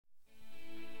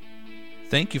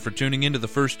Thank you for tuning into the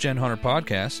First Gen Hunter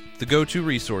Podcast, the go-to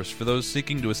resource for those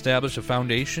seeking to establish a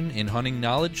foundation in hunting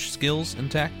knowledge, skills, and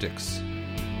tactics.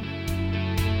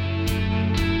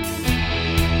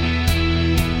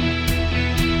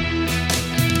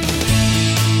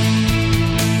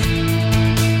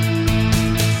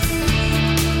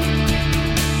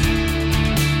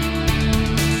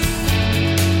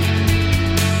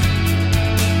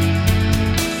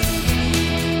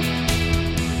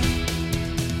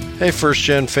 Hey First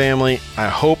Gen family, I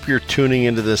hope you're tuning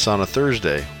into this on a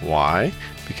Thursday. Why?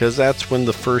 Because that's when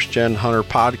the First Gen Hunter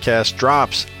Podcast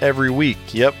drops every week.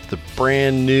 Yep, the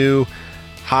brand new,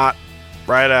 hot,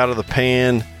 right out of the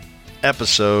pan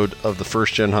episode of the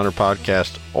First Gen Hunter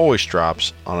Podcast always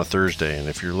drops on a Thursday. And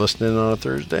if you're listening on a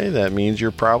Thursday, that means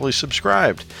you're probably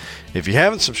subscribed. If you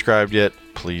haven't subscribed yet,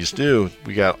 please do.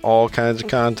 We got all kinds of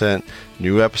content,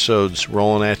 new episodes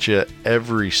rolling at you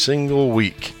every single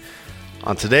week.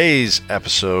 On today's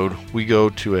episode, we go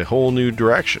to a whole new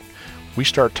direction. We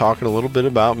start talking a little bit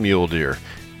about mule deer.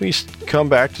 We come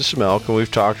back to some elk, and we've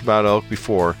talked about elk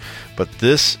before, but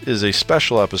this is a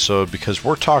special episode because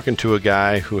we're talking to a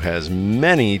guy who has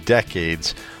many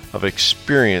decades of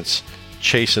experience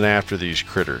chasing after these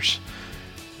critters.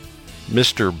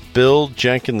 Mr. Bill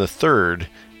Jenkin III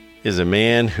is a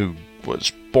man who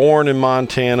was born in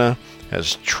Montana,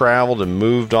 has traveled and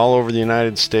moved all over the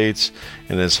United States,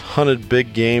 and has hunted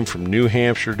big game from New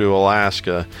Hampshire to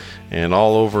Alaska and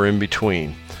all over in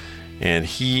between. And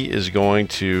he is going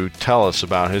to tell us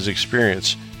about his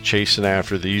experience chasing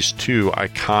after these two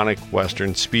iconic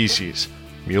western species,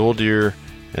 mule deer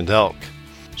and elk.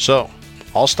 So,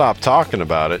 I'll stop talking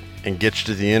about it and get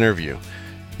you to the interview.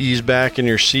 Ease back in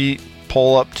your seat,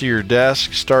 pull up to your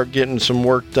desk, start getting some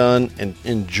work done, and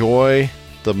enjoy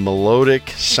the melodic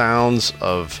sounds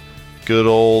of good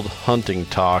old hunting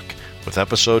talk with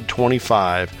episode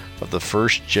 25 of the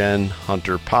First Gen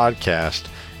Hunter Podcast,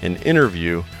 an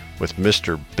interview with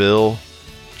Mr. Bill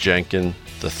Jenkin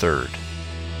III.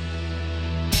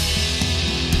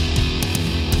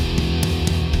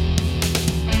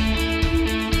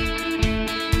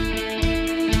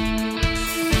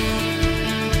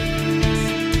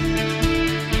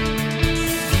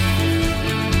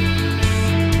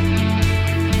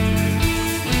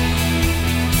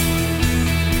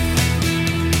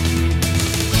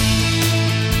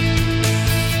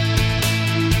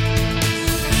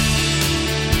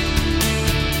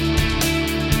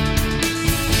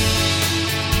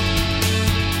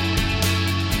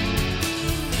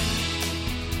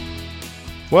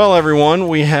 Well, everyone,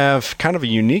 we have kind of a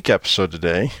unique episode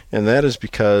today, and that is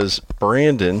because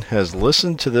Brandon has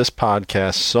listened to this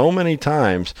podcast so many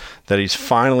times that he's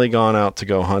finally gone out to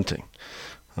go hunting.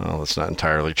 Well, that's not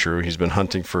entirely true. He's been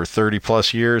hunting for 30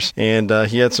 plus years, and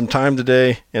he had some time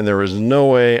today, and there was no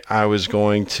way I was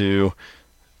going to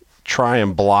try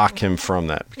and block him from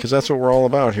that, because that's what we're all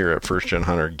about here at First Gen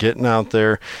Hunter, getting out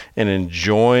there and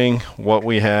enjoying what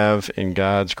we have in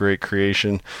God's great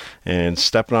creation and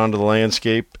stepping onto the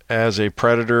landscape as a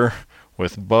predator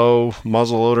with bow,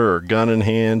 muzzleloader, or gun in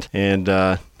hand, and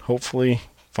hopefully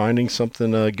finding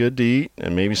something good to eat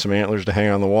and maybe some antlers to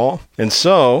hang on the wall. And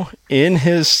so, in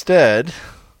his stead,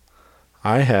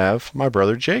 I have my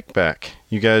brother Jake back.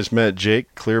 You guys met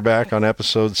Jake clear back on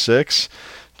episode 6.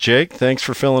 Jake, thanks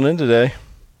for filling in today.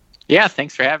 Yeah,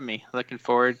 thanks for having me. Looking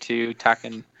forward to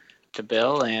talking to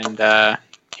Bill and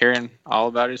hearing all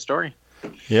about his story.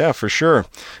 Yeah, for sure.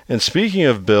 And speaking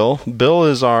of Bill, Bill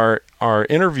is our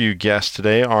interview guest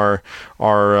today, our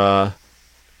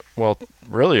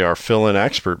fill-in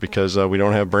expert, because we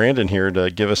don't have Brandon here to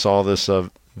give us all this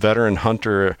veteran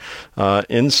hunter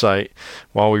insight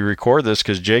while we record this,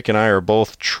 because Jake and I are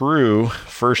both true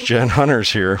first-gen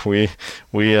hunters here. We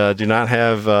do not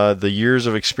have the years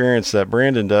of experience that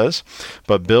Brandon does,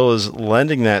 but Bill is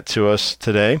lending that to us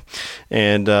today.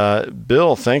 And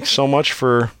Bill, thanks so much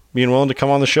for being willing to come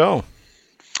on the show.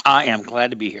 I am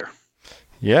glad to be here.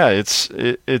 Yeah, it's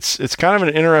kind of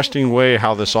an interesting way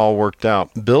how this all worked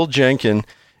out. Bill Jenkin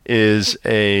is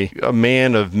a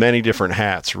man of many different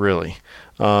hats, really.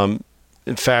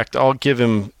 In fact, I'll give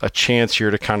him a chance here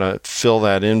to kind of fill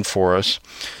that in for us.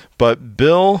 But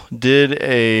Bill did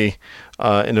an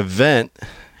event.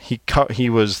 He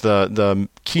was the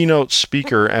keynote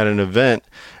speaker at an event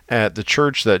at the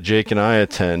church that Jake and I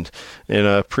attend. In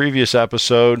a previous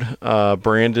episode,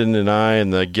 Brandon and I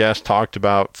and the guest talked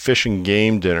about fishing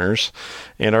game dinners,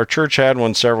 and our church had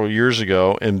one several years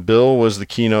ago, and Bill was the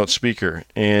keynote speaker,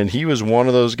 and he was one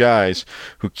of those guys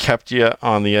who kept you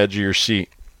on the edge of your seat.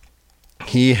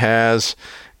 He has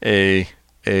a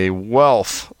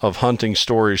wealth of hunting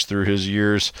stories through his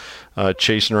years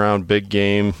chasing around big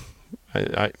game,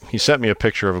 he sent me a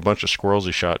picture of a bunch of squirrels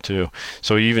he shot too.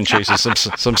 So he even chases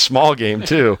some small game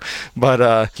too.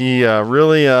 But he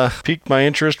really piqued my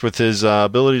interest with his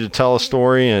ability to tell a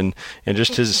story and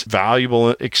just his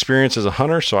valuable experience as a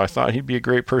hunter. So I thought he'd be a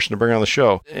great person to bring on the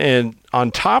show. And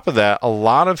on top of that, a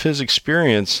lot of his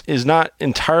experience is not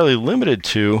entirely limited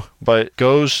to, but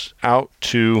goes out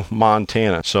to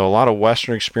Montana. So a lot of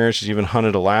Western experience. He's even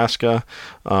hunted Alaska.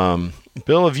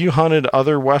 Bill, have you hunted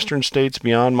other Western states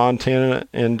beyond Montana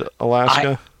and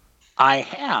Alaska? I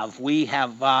have. We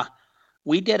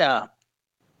did a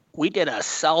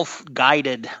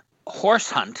self-guided horse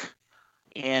hunt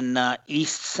in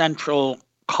east central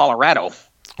Colorado.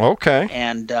 Okay.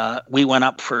 And we went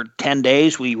up for 10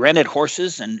 days. We rented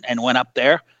horses and went up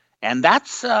there. And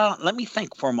that's, let me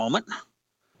think for a moment.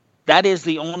 That is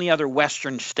the only other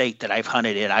Western state that I've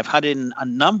hunted in. I've hunted in a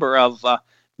number of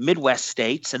Midwest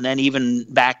states, and then even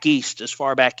back east, as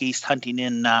far back east, hunting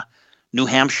in New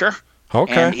Hampshire,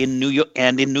 and in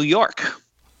New York.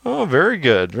 Oh, very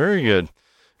good, very good.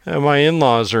 My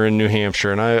in-laws are in New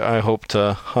Hampshire, and I hope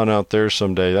to hunt out there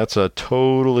someday. That's a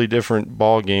totally different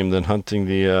ball game than hunting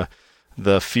the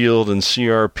field and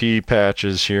CRP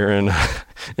patches here in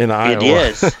Iowa. It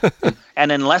is,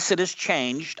 and unless it has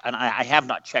changed, and I have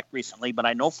not checked recently, but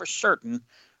I know for certain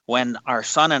when our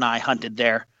son and I hunted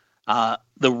there.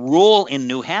 The rule in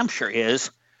New Hampshire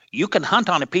is you can hunt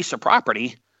on a piece of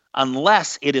property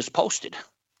unless it is posted.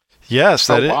 Yes,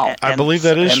 I believe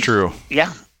that is true.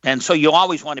 Yeah, and so you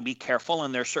always want to be careful,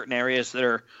 and there are certain areas that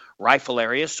are rifle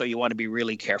areas, so you want to be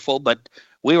really careful. But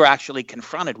we were actually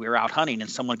confronted. We were out hunting, and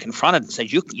someone confronted and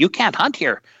said, "You can't hunt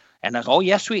here." And I said, "Oh,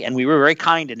 yes, we." And we were very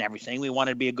kind and everything. We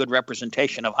wanted to be a good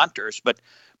representation of hunters, but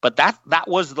that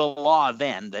was the law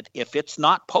then. That if it's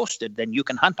not posted, then you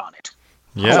can hunt on it.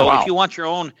 Yeah. So if you want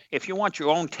your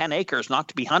own 10 acres not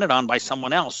to be hunted on by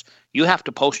someone else, you have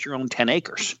to post your own 10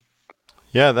 acres.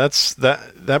 Yeah,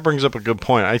 that brings up a good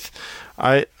point.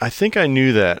 I think I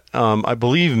knew that. I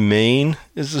believe Maine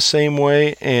is the same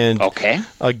way. And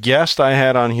a guest I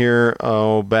had on here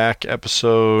back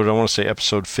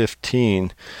episode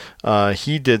 15.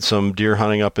 He did some deer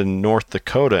hunting up in North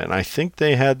Dakota, and I think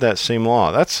they had that same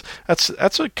law. That's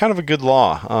a kind of a good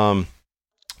law.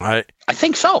 I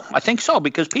think so.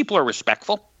 Because people are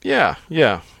respectful. Yeah,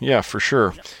 for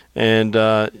sure. And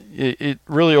it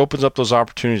really opens up those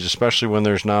opportunities, especially when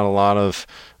there's not a lot of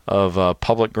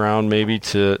public ground maybe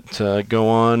to go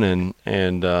on,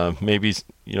 and maybe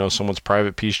someone's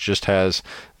private piece just has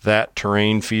that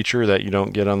terrain feature that you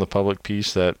don't get on the public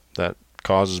piece that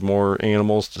causes more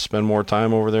animals to spend more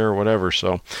time over there or whatever.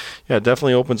 So yeah, it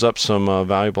definitely opens up some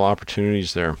valuable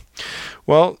opportunities there.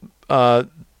 Well,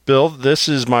 Bill, this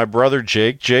is my brother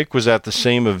Jake. Jake was at the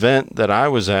same event that I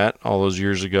was at all those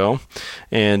years ago.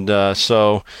 And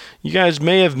so you guys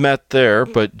may have met there,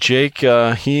 but Jake,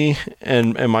 he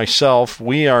and myself,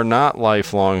 we are not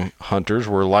lifelong hunters.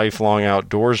 We're lifelong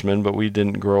outdoorsmen, but we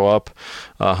didn't grow up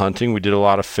hunting. We did a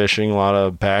lot of fishing, a lot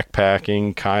of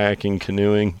backpacking, kayaking,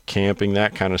 canoeing, camping,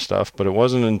 that kind of stuff. But it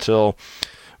wasn't until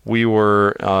we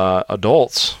were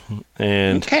adults,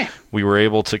 and we were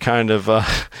able to kind of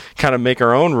make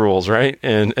our own rules, right?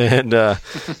 And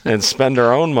spend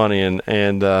our own money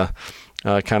and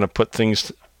kind of put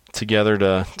things together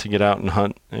to get out and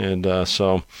hunt. And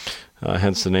so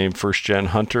hence the name First Gen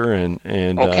Hunter.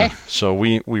 And so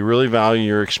we really value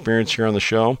your experience here on the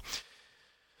show.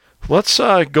 Let's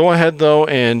go ahead though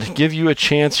and give you a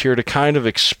chance here to kind of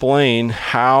explain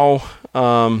how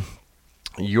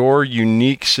your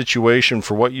unique situation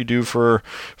for what you do for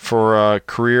a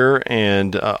career,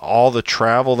 and all the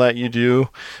travel that you do,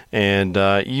 and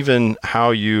even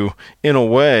how you, in a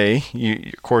way,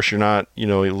 of course you're not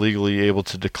illegally able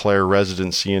to declare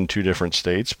residency in two different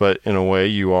states, but in a way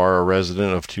you are a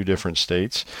resident of two different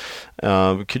states.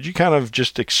 Could you kind of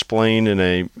just explain in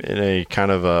a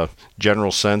kind of a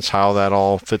general sense how that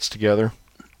all fits together?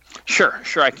 Sure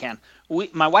I can.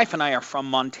 My wife and I are from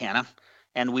Montana,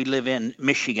 and we live in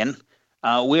Michigan.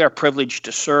 We are privileged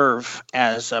to serve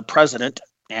as president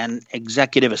and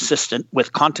executive assistant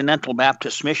with Continental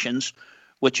Baptist Missions,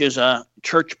 which is a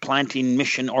church planting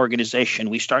mission organization.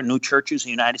 We start new churches in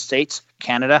the United States,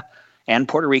 Canada, and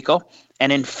Puerto Rico.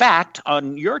 And in fact,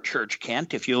 on your church,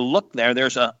 Kent, if you look there,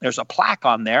 there's a plaque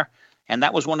on there, and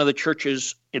that was one of the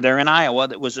churches there in Iowa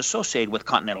that was associated with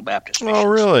Continental Baptist Missions. Oh,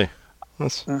 really?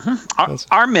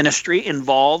 Our ministry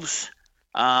involves...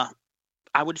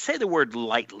 I would say the word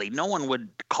lightly. No one would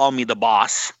call me the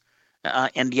boss,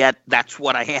 and yet that's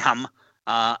what I am.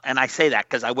 And I say that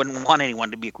because I wouldn't want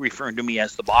anyone to be referring to me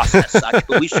as the boss as such.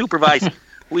 But we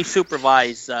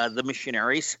supervise the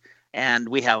missionaries, And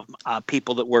we have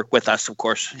people that work with us, of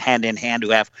course, hand in hand,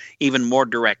 who have even more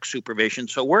direct supervision.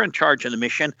 So we're in charge of the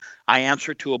mission. I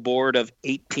answer to a board of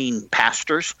 18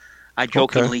 pastors. I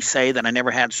jokingly say that I never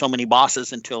had so many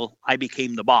bosses until I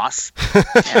became the boss.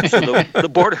 And so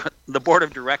the board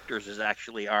of directors is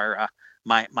actually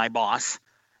my boss.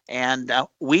 And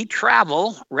we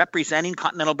travel representing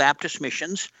Continental Baptist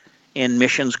Missions in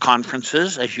missions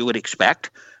conferences, as you would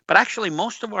expect. But actually,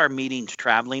 most of our meetings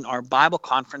traveling are Bible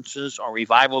conferences or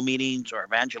revival meetings or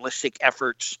evangelistic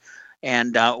efforts.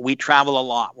 And we travel a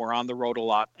lot. We're on the road a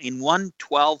lot. In one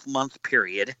 12-month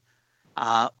period,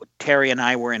 Terry and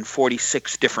I were in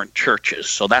 46 different churches.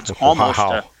 So that's almost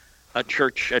a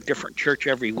different church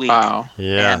every week. Wow.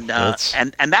 Yeah.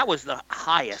 And that was the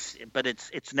highest, but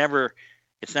it's never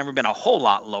been a whole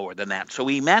lot lower than that. So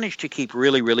we managed to keep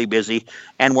really, really busy,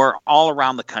 and we're all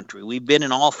around the country. We've been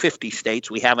in all 50 states.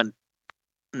 We haven't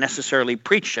necessarily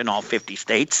preached in all 50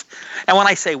 states. And when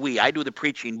I say we, I do the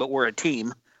preaching, but we're a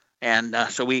team. And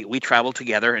so we travel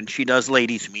together, and she does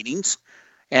ladies' meetings.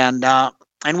 And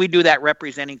we do that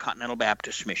representing Continental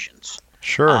Baptist Missions.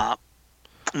 Sure.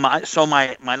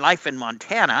 My life in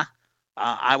Montana,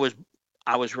 I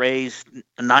was raised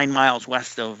 9 miles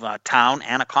west of town,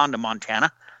 Anaconda,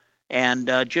 Montana,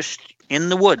 and just in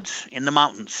the woods, in the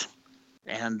mountains.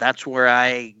 And that's where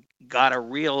I got a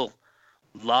real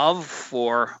love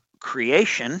for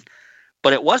creation.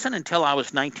 But it wasn't until I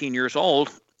was 19 years old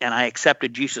and I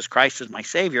accepted Jesus Christ as my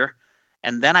Savior,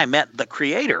 and then I met the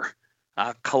Creator.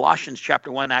 Colossians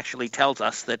chapter 1 actually tells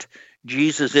us that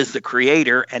Jesus is the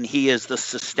Creator and He is the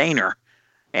sustainer.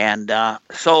 And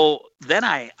so then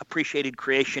I appreciated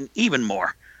creation even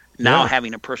more, now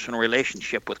having a personal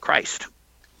relationship with Christ.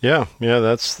 Yeah,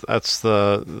 that's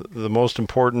the most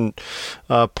important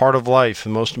part of life, the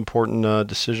most important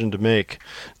decision to make.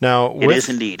 Now, it is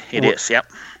indeed. It is.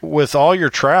 Yep. With all your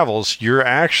travels, you're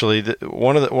actually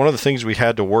one of the things we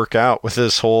had to work out with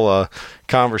this whole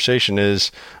conversation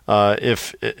is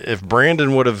if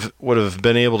Brandon would have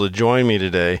been able to join me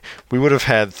today, we would have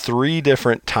had 3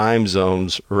 different time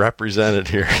zones represented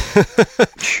here.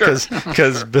 Sure.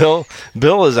 Because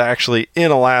Bill is actually in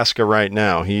Alaska right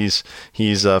now. He's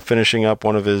finishing up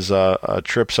one of his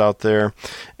trips out there,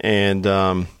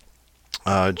 and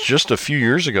just a few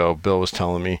years ago, Bill was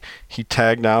telling me he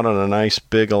tagged out on a nice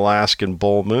big Alaskan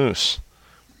bull moose.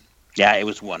 Yeah, it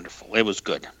was wonderful. It was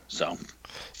good. So,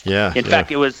 in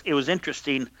fact, it was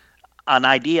interesting. An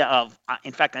idea of,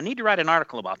 in fact, I need to write an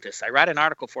article about this. I write an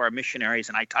article for our missionaries,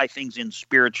 and I tie things in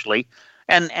spiritually,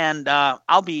 and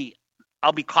I'll be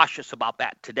cautious about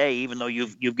that today, even though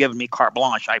you've given me carte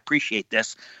blanche. I appreciate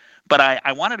this, but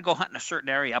I wanted to go hunt in a certain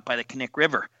area up by the Knik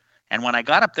River. And when I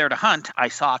got up there to hunt, I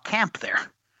saw a camp there.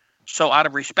 So out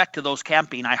of respect to those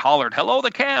camping, I hollered, "Hello,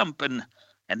 the camp!" And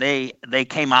they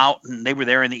came out, and they were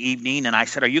there in the evening. And I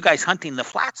said, "Are you guys hunting the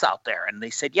flats out there?" And they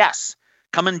said, "Yes.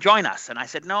 Come and join us." And I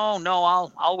said,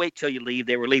 "No, I'll wait till you leave."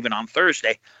 They were leaving on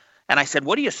Thursday. And I said,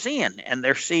 "What are you seeing?" And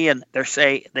they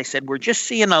said, "We're just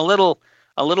seeing a little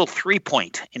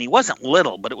 3-point." And he wasn't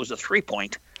little, but it was a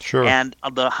 3-point. Sure. And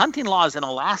the hunting laws in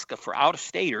Alaska for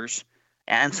out-of-staters,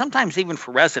 and sometimes even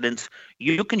for residents,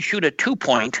 you can shoot a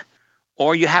 2-point,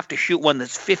 or you have to shoot one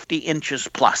that's 50 inches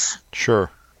plus. Sure.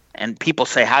 And people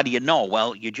say, "How do you know?"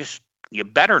 Well, you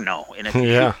better know. And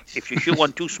if you shoot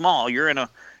one too small, you're in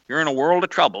a world of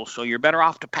trouble. So you're better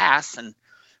off to pass. And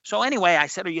so anyway, I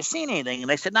said, "Are you seeing anything?" And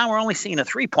they said, "No, we're only seeing a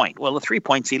 3-point." Well, the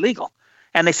 3-point's illegal.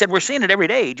 And they said, "We're seeing it every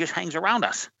day. He just hangs around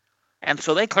us." And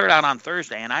so they cleared out on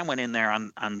Thursday, and I went in there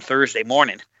on Thursday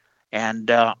morning. And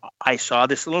I saw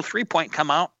this little 3-point come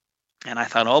out, and I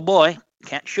thought, "Oh boy,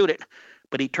 can't shoot it."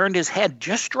 But he turned his head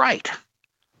just right,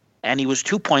 and he was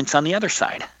 2 points on the other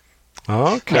side.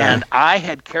 Okay. And I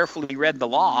had carefully read the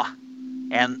law,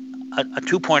 and a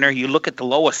 2-pointer, you look at the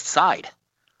lowest side.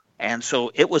 And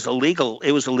so it was a legal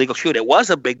shoot. It was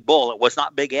a big bull. It was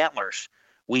not big antlers.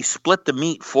 We split the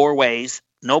meat 4 ways,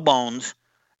 no bones,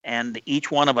 and each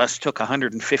one of us took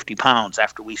 150 pounds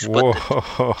after we split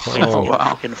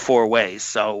it in 4 ways.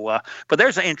 So, but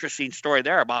there's an interesting story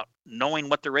there about knowing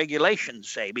what the regulations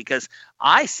say, because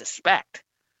I suspect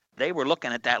they were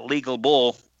looking at that legal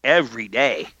bull every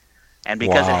day, and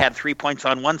because it had 3 points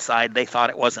on one side, they thought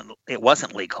it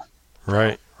wasn't legal.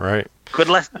 Right. Good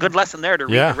lesson there to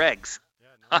read the regs.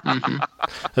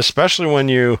 Especially when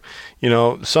you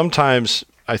sometimes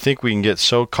I think we can get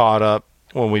so caught up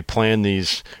when we plan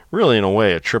these, really in a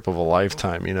way, a trip of a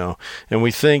lifetime, and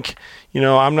we think,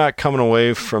 I'm not coming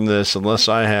away from this unless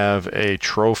I have a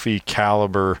trophy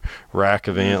caliber rack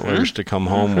of antlers to come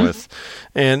home with.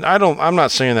 And I'm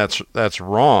not saying that's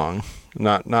wrong,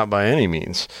 not by any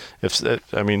means.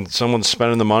 Someone's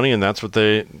spending the money and that's what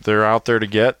they're out there to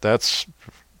get. That's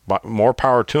more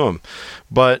power to them.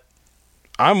 But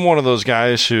I'm one of those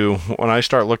guys who, when I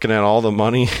start looking at all the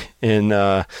money in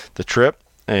the trip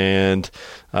and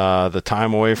the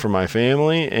time away from my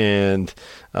family and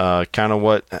kind of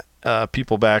what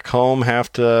people back home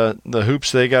the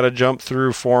hoops they got to jump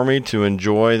through for me to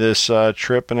enjoy this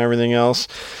trip and everything else.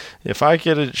 If I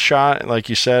get a shot, like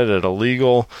you said, at a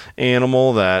legal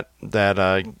animal that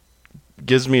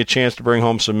gives me a chance to bring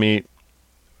home some meat,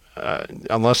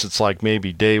 unless it's like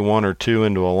maybe day 1 or 2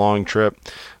 into a long trip,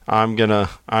 I'm gonna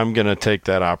take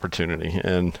that opportunity,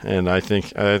 and I think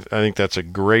that's a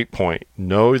great point.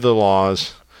 Know the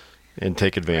laws and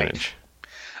take advantage.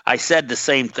 Right. I said the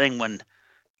same thing when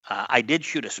I did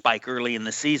shoot a spike early in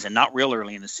the season, not real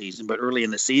early in the season, but early in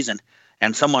the season,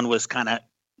 and someone was kind of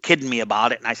kidding me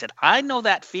about it, and I said, I know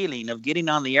that feeling of getting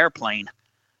on the airplane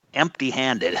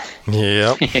empty-handed.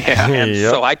 Yep. Yeah. And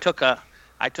Yep. so I took a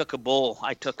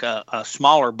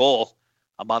smaller bull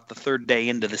about the 3rd day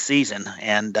into the season,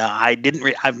 and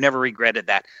I've never regretted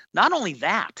that. Not only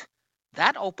that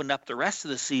opened up the rest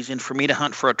of the season for me to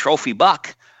hunt for a trophy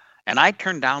buck, and I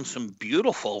turned down some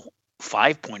beautiful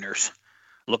 5-pointers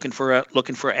looking for,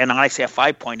 and when I say a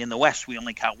 5-point in the West, we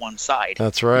only count one side.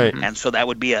 That's right. And so that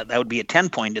would be a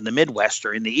 10-point in the Midwest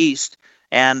or in the East,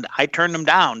 and I turned them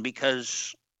down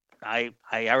because I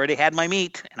already had my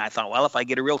meat, and I thought, well, if I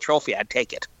get a real trophy, I'd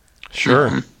take it.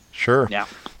 Sure. Yeah.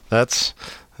 That's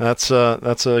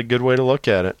a good way to look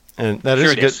at it. And that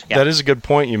is a good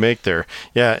point you make there.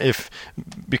 Yeah,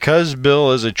 because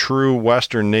Bill is a true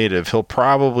Western native, he'll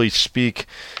probably speak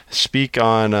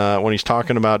on when he's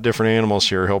talking about different animals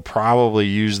here, he'll probably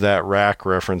use that rack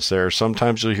reference there.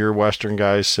 Sometimes you'll hear Western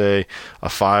guys say a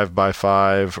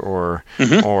 5x5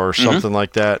 or something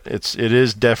like that. It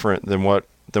is different than what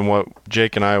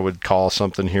Jake and I would call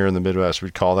something here in the Midwest.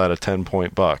 We'd call that a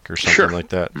 10-point buck or something like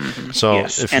that. Mm-hmm. So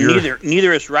yes. And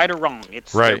neither is right or wrong.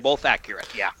 They're both accurate.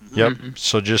 Yeah. Yep.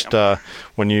 So just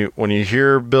when you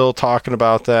hear Bill talking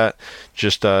about that,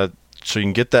 just so you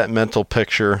can get that mental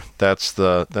picture, that's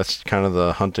kind of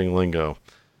the hunting lingo.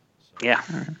 Yeah.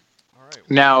 All right.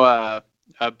 Now,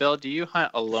 Bill, do you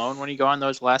hunt alone when you go on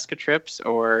those Alaska trips,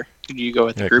 or do you go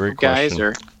with a group of guys?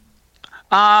 Question.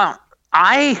 Or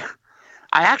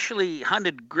I actually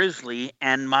hunted grizzly,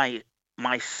 and my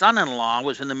son-in-law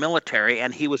was in the military,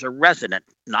 and he was a resident,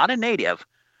 not a native,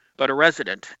 but a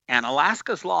resident. And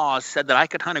Alaska's laws said that I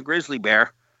could hunt a grizzly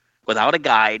bear without a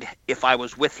guide if I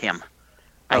was with him.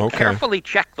 I carefully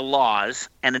checked the laws,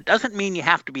 and it doesn't mean you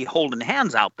have to be holding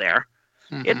hands out there.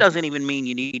 Mm-hmm. It doesn't even mean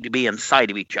you need to be in sight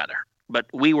of each other. But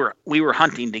we were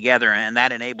hunting together, and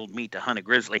that enabled me to hunt a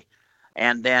grizzly.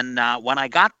 And then when I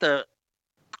got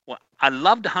I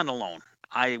love to hunt alone.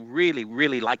 I really,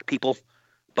 really like people,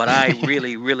 but I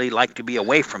really, really like to be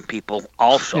away from people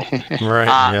also.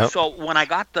 Right. Yep. So when I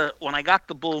got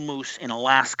the bull moose in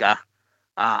Alaska,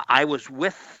 I was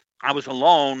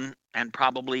alone and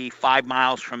probably 5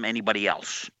 miles from anybody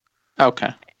else.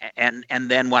 Okay. And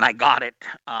then when I got it,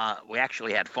 we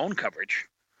actually had phone coverage,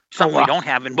 something we don't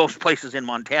have in most places in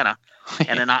Montana.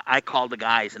 And then I called the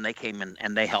guys, and they came in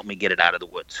and they helped me get it out of the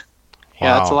woods.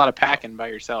 Yeah, that's a lot of packing by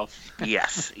yourself.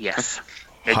 Yes.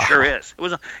 It sure is.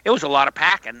 It was a lot of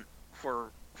packing for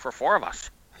 4 of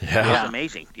us. Yeah. It was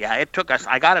amazing. Yeah, it took us.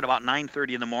 I got it about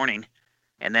 9:30 in the morning,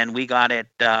 and then we got it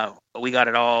all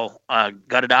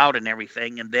gutted out and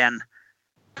everything, and then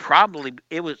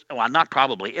it was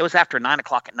after 9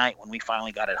 o'clock at night when we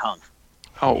finally got it hung.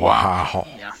 Oh wow.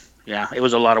 Yeah, it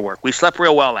was a lot of work. We slept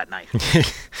real well that night.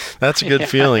 That's a good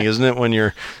feeling, isn't it? When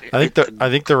you're, I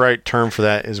think the right term for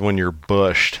that is when you're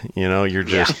bushed. You know, you're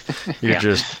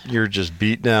just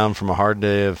beat down from a hard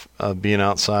day of being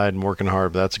outside and working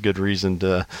hard. But that's a good reason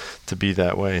to be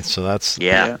that way. So that's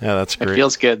that's great. It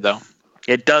feels good though.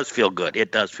 It does feel good.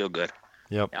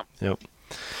 Yep.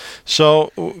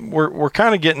 So we're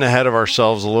kind of getting ahead of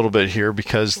ourselves a little bit here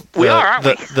because we are, aren't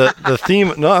we? the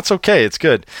theme. No, that's okay. It's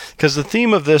good because the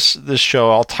theme of this show,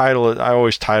 I'll title it. I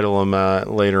always title them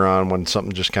later on when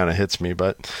something just kind of hits me.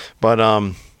 But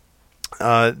the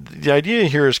idea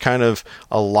here is kind of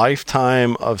a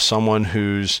lifetime of someone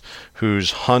who's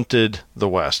hunted the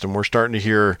West, and we're starting to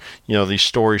hear these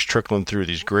stories trickling through,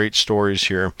 these great stories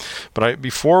here. But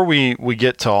before we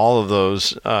get to all of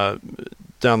those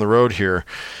down the road here,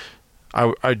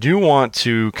 I do want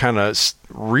to kind of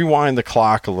rewind the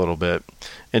clock a little bit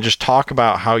and just talk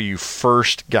about how you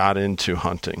first got into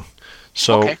hunting.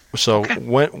 So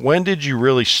when did you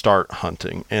really start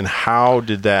hunting, and how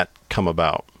did that come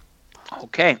about?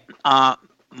 Okay.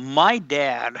 My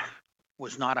dad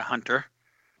was not a hunter.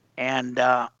 and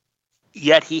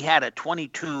yet he had a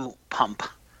 22 pump.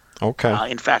 Okay.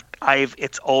 In fact,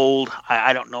 it's old.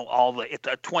 I don't know it's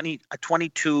a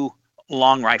 22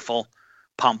 long rifle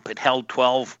pump. It held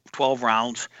 12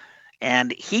 rounds,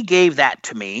 and he gave that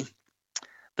to me.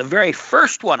 The very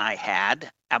first one I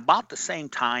had, about the same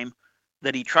time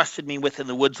that he trusted me with in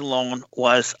the woods alone,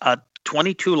 was a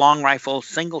 22 long rifle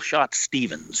single shot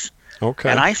Stevens. Okay.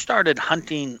 And I started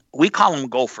hunting. We call them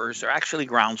gophers. They're actually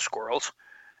ground squirrels.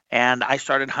 And I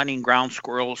started hunting ground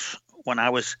squirrels when I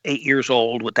was 8 years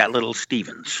old with that little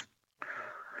Stevens.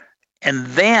 And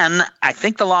then I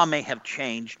think the law may have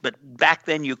changed, but back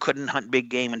then you couldn't hunt big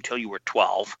game until you were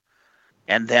 12.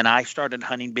 And then I started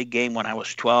hunting big game when I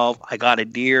was 12. I got a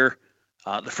deer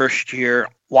the first year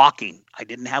walking. I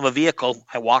didn't have a vehicle.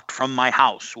 I walked from my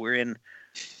house. We're in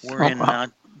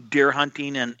deer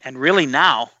hunting, and really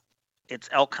now it's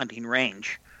elk hunting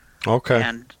range. Okay.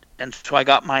 And so I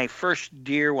got my first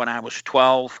deer when I was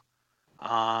 12,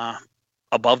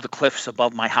 above the cliffs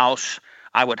above my house.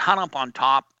 I would hunt up on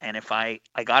top, and if I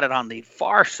got it on the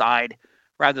far side,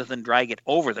 rather than drag it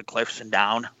over the cliffs and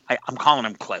down, I'm calling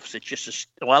them cliffs. It's just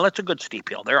it's a good steep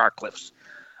hill. There are cliffs.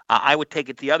 I would take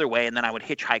it the other way, and then I would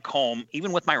hitchhike home,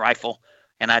 even with my rifle,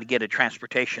 and I'd get a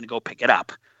transportation to go pick it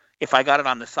up. If I got it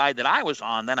on the side that I was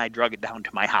on, then I drug it down to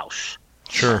my house.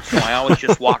 Sure. So I always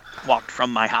just walked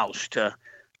from my house to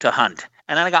hunt.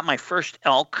 And then I got my first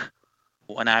elk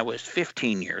when I was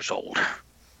 15 years old.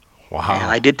 Wow. And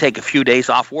I did take a few days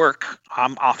off work.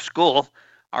 I'm off school.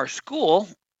 Our school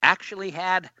actually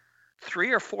had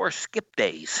 3 or 4 skip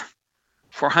days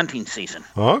for hunting season.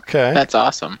 Okay. That's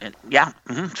awesome. And, yeah.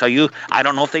 Mm-hmm. So I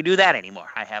don't know if they do that anymore.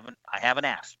 I haven't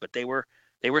asked, but they were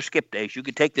skip days. You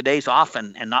could take the days off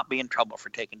and not be in trouble for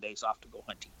taking days off to go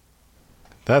hunting.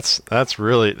 That's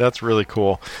really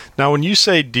cool. Now, when you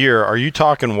say deer, are you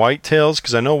talking whitetails?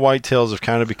 Because I know whitetails have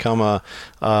kind of become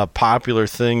a popular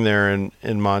thing there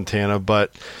in Montana,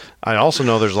 but I also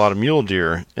know there's a lot of mule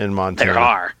deer in Montana. There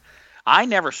are. I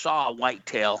never saw a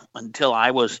whitetail until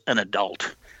I was an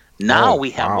adult. Now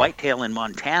we have whitetail in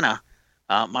Montana.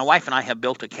 My wife and I have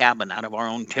built a cabin out of our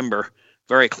own timber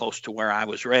very close to where I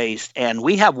was raised, and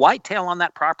we have whitetail on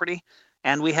that property,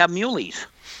 and we have muleys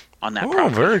on that property. Oh,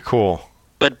 very cool.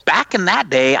 But back in that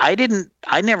day,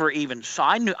 I never even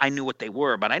saw. I knew what they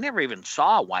were, but I never even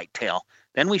saw a whitetail.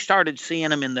 Then we started seeing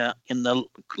them in the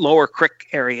lower creek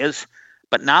areas,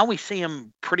 but now we see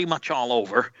them pretty much all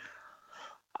over.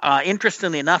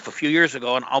 Interestingly enough, a few years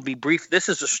ago, and I'll be brief. This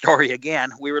is a story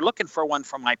again. We were looking for one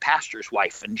from my pastor's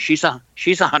wife, and she's a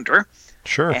hunter.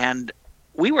 Sure. And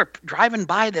we were driving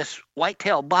by this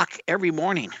whitetail buck every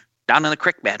morning down in the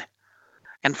creek bed,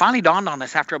 and finally dawned on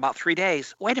us after about 3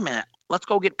 days. Wait a minute. Let's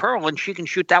go get Pearl, and she can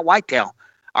shoot that whitetail.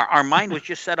 Our mind was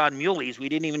just set on muleys. We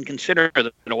didn't even consider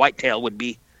that a whitetail would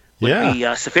be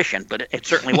sufficient, but it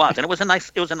certainly was, and it was a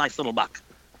nice little buck.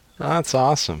 That's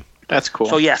awesome. That's cool.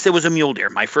 So yes, it was a mule deer.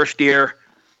 My first deer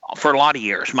for a lot of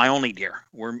years. My only deer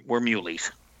were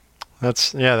muleys.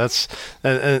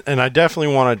 And I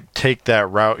definitely want to take that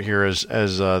route here as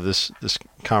this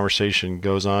conversation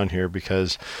goes on here,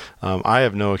 because I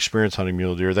have no experience hunting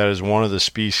mule deer. That is one of the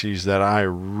species that I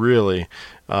really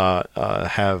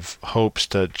have hopes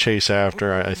to chase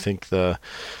after. I think they're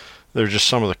just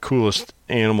some of the coolest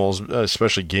animals,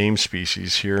 especially game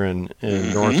species here in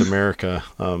North America.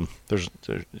 There's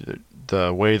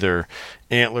the way their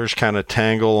antlers kind of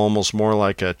tangle almost more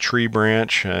like a tree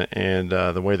branch, and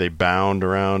the way they bound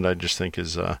around, I just think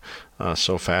is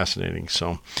so fascinating.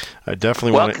 So I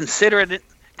definitely want to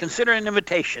consider an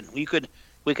invitation. We could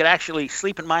actually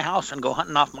sleep in my house and go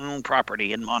hunting off my own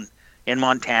property in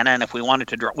Montana, and if we wanted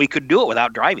to, we could do it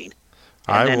without driving.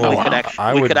 I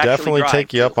would definitely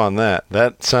take you up on that.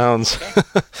 That sounds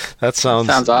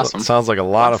sounds awesome. Sounds like a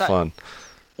lot of fun.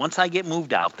 Once I get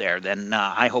moved out there, then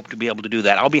I hope to be able to do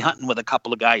that. I'll be hunting with a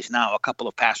couple of guys now, a couple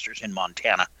of pastors in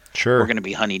Montana. Sure. We're going to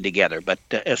be hunting together. But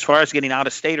as far as getting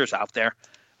out-of-staters out there,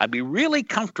 I'd be really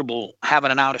comfortable having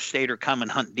an out-of-stater come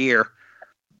and hunt deer.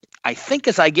 I think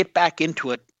as I get back into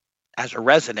it as a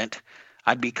resident,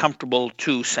 I'd be comfortable,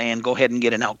 too, saying go ahead and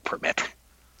get an elk permit.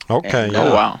 Okay. And,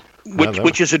 wow.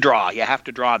 Which is a draw. You have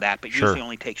to draw that, but usually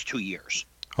only takes 2 years.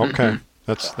 Okay. Mm-hmm.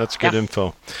 That's good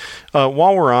info.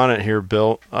 While we're on it here,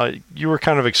 Bill, you were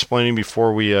kind of explaining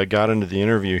before we got into the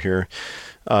interview here,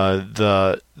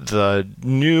 the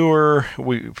newer,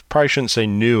 we probably shouldn't say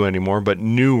new anymore, but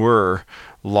newer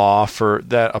law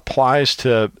that applies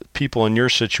to people in your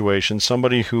situation,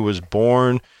 somebody who was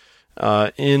born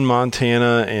in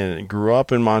Montana and grew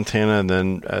up in Montana, and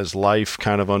then as life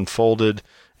kind of unfolded,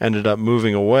 ended up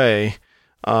moving away.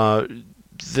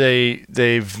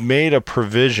 They've made a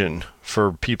provision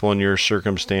for people in your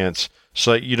circumstance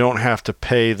so that you don't have to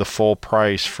pay the full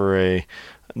price for a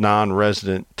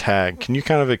non-resident tag. Can you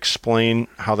kind of explain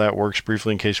how that works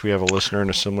briefly in case we have a listener in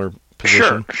a similar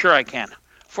position? Sure, I can.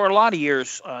 For a lot of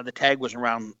years, the tag was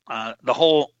around a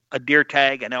deer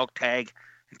tag, an elk tag,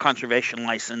 a conservation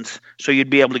license. So you'd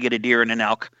be able to get a deer and an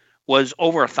elk was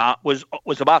about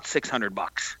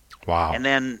 $600. Wow. And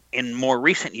then in more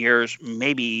recent years,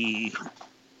 maybe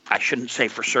I shouldn't say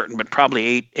for certain, but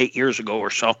probably eight years ago or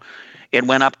so, it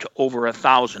went up to over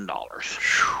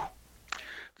 $1,000.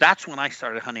 That's when I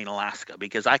started hunting Alaska,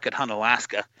 because I could hunt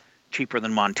Alaska cheaper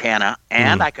than Montana,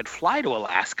 and I could fly to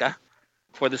Alaska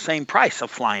for the same price of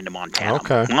flying to Montana.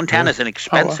 Okay. Montana is an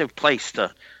expensive place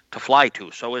to fly to.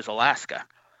 So is Alaska.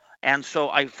 And so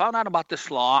I found out about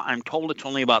this law. I'm told it's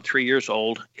only about 3 years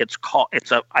old.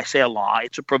 I say a law.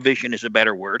 It's a provision is a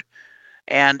better word.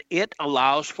 And it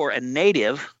allows for a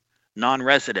native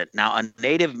non-resident. Now, a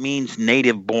native means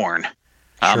native born.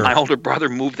 Sure. My older brother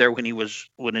moved there when he was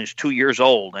 2 years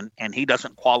old, and he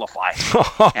doesn't qualify.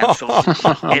 And so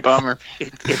Bummer.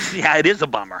 It is a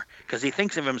bummer, because he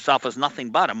thinks of himself as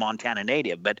nothing but a Montana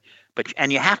native. But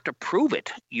you have to prove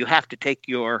it. You have to take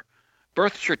your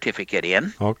birth certificate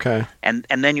in. Okay. And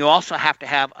then you also have to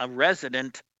have a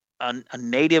resident, a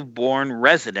native born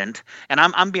resident. And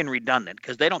I'm being redundant,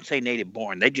 because they don't say native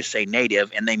born. They just say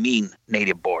native, and they mean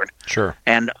native born. Sure.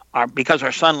 And because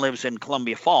our son lives in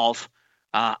Columbia Falls,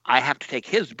 I have to take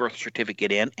his birth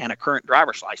certificate in and a current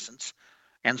driver's license.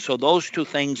 And so those two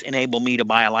things enable me to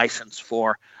buy a license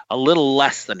for a little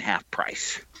less than half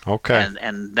price. Okay.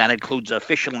 And that includes a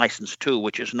fishing license too,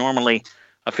 which is normally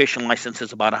a fishing license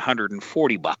is about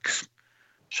 $140.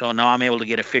 So now I'm able to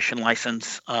get a fishing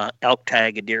license, elk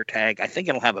tag, a deer tag. I think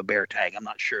it'll have a bear tag. I'm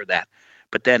not sure of that.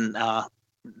 But then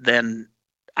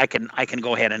I can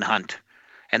go ahead and hunt.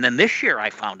 And then this year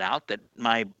I found out that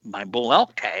my bull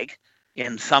elk tag,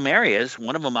 in some areas,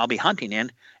 one of them I'll be hunting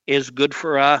in, is good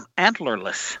for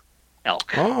antlerless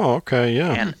elk. Oh, okay,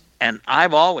 yeah. And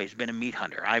I've always been a meat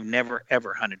hunter. I've never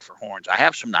ever hunted for horns. I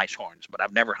have some nice horns, but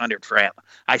I've never hunted for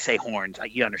I say horns.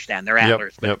 You understand? They're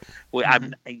antlers. Yep. But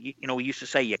we used to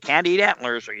say you can't eat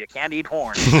antlers or you can't eat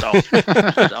horns. So,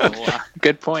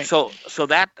 Good point. So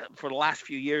that for the last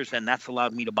few years, then that's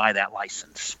allowed me to buy that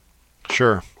license.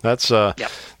 Sure. That's a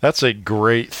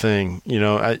great thing.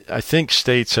 I think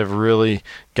states have really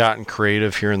gotten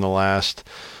creative here in the last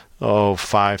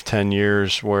 5-10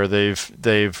 years, where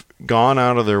they've gone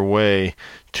out of their way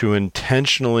to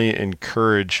intentionally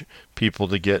encourage people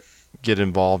to get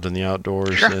involved in the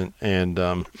outdoors. Sure.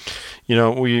 And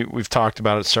we've talked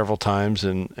about it several times,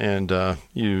 and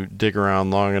you dig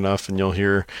around long enough and you'll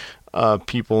hear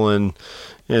people in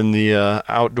the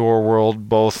outdoor world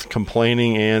both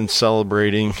complaining and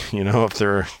celebrating, if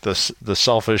they're the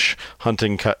selfish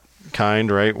hunting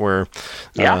kind, right, where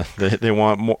they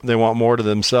want more to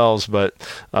themselves, but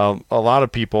a lot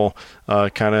of people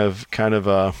kind of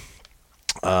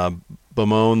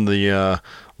bemoan the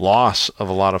loss of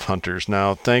a lot of hunters.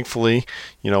 Now, thankfully,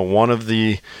 one of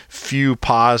the few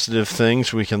positive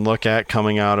things we can look at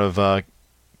coming out of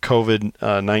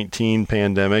COVID-19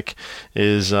 pandemic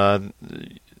is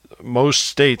most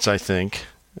states, I think,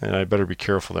 and I better be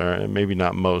careful there, maybe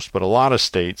not most, but a lot of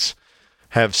states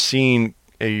have seen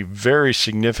a very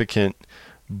significant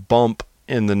bump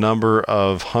in the number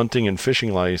of hunting and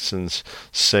fishing license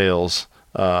sales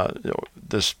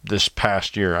this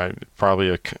past year. Probably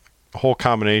a whole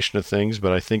combination of things,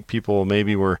 but I think people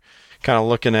maybe were kind of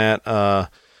looking at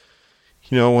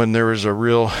when there was a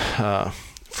real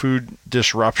food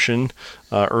disruption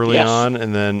early on,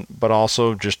 and then but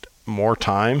also just more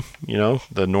time,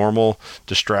 the normal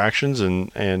distractions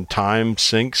and time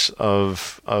sinks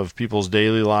of people's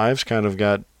daily lives kind of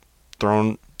got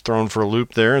thrown for a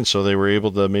loop there, and so they were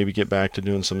able to maybe get back to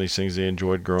doing some of these things they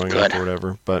enjoyed growing up or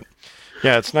whatever. But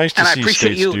yeah, it's nice to see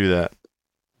states do that.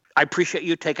 I appreciate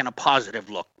you taking a positive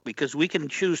look, because we can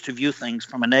choose to view things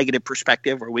from a negative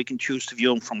perspective, or we can choose to view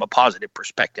them from a positive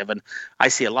perspective, and I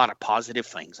see a lot of positive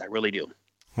things. I really do.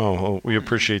 Oh, we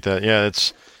appreciate that. Yeah,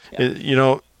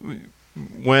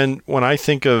 when I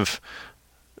think of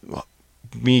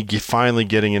me finally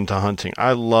getting into hunting,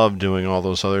 I love doing all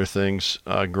those other things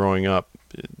growing up,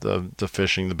 the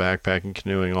fishing, the backpacking,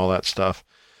 canoeing, all that stuff.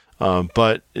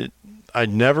 But I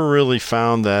never really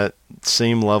found that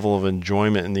same level of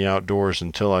enjoyment in the outdoors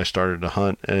until I started to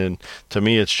hunt. And to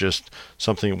me, it's just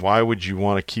something, why would you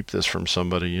want to keep this from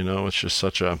somebody? It's just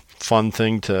such a fun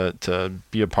thing to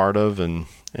be a part of, and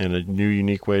a new,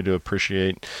 unique way to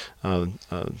appreciate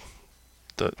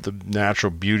the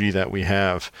natural beauty that we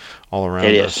have all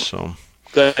around us. So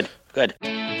good.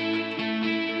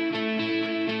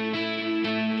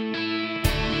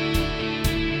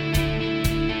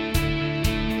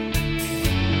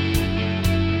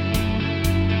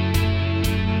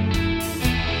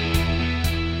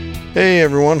 Hey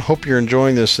everyone, hope you're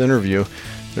enjoying this interview.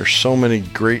 There's so many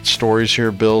great stories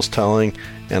here Bill's telling,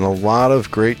 and a lot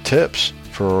of great tips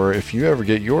for if you ever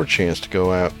get your chance to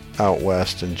go out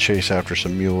west and chase after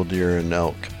some mule deer and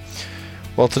elk.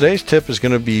 Well, today's tip is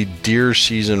going to be deer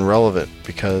season relevant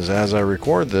because as I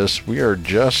record this, we are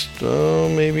just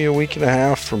maybe a week and a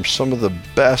half from some of the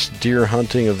best deer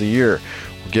hunting of the year.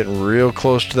 We're getting real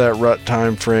close to that rut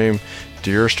time frame.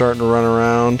 Deer are starting to run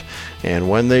around, and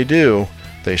when they do,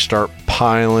 they start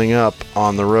piling up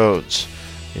on the roads.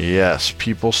 Yes,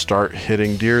 people start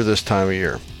hitting deer this time of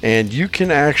year. And you can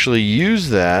actually use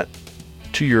that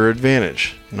to your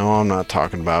advantage. No, I'm not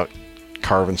talking about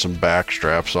carving some back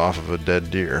straps off of a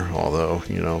dead deer. Although,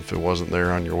 if it wasn't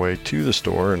there on your way to the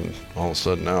store and all of a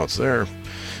sudden now it's there.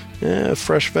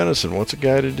 Fresh venison, what's a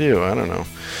guy to do? I don't know.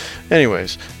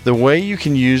 Anyways, the way you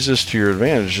can use this to your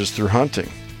advantage is through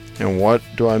hunting. And what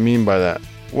do I mean by that?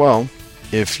 Well,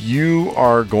 if you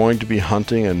are going to be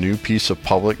hunting a new piece of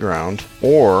public ground,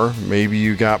 or maybe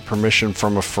you got permission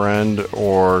from a friend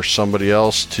or somebody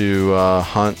else to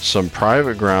hunt some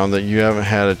private ground that you haven't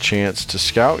had a chance to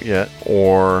scout yet,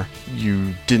 or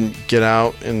you didn't get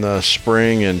out in the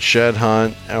spring and shed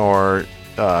hunt, or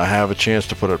have a chance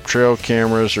to put up trail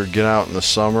cameras, or get out in the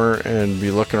summer and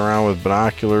be looking around with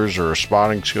binoculars or a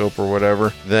spotting scope or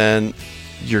whatever, then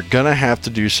you're going to have to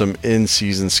do some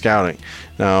in-season scouting.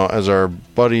 Now, as our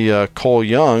buddy Cole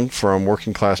Young from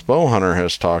Working Class Bow Hunter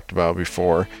has talked about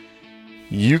before,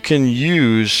 you can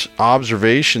use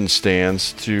observation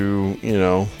stands to,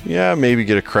 maybe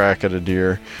get a crack at a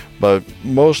deer, but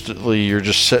mostly you're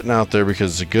just sitting out there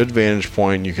because it's a good vantage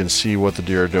point and you can see what the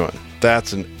deer are doing.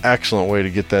 That's an excellent way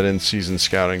to get that in-season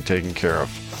scouting taken care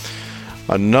of.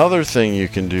 Another thing you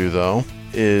can do, though,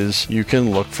 is you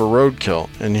can look for roadkill.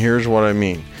 And here's what I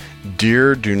mean.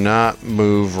 Deer do not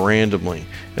move randomly.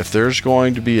 If there's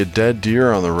going to be a dead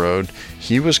deer on the road,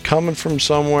 he was coming from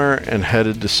somewhere and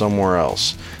headed to somewhere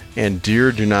else. And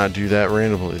deer do not do that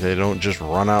randomly. They don't just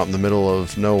run out in the middle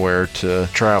of nowhere to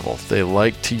travel. They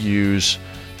like to use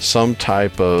some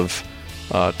type of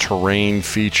terrain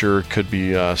feature. Could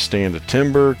be a stand of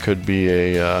timber, could be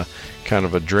a kind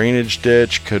of a drainage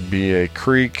ditch, could be a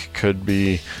creek, could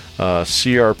be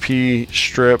CRP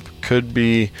strip, could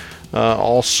be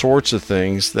all sorts of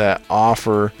things that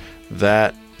offer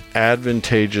that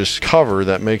advantageous cover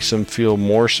that makes them feel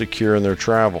more secure in their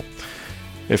travel.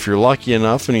 If you're lucky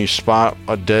enough and you spot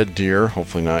a dead deer,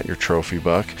 hopefully not your trophy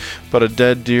buck, but a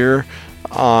dead deer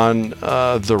on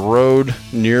the road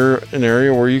near an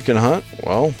area where you can hunt,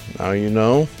 well, now you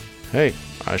know, hey,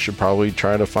 I should probably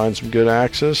try to find some good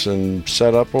access and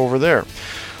set up over there.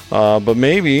 But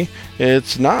maybe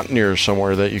it's not near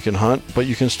somewhere that you can hunt, but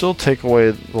you can still take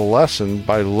away the lesson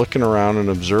by looking around and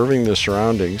observing the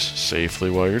surroundings safely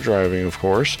while you're driving, of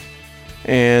course,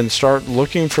 and start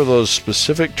looking for those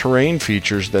specific terrain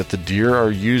features that the deer are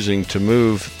using to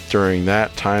move during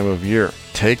that time of year.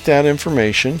 Take that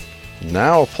information,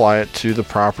 now apply it to the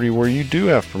property where you do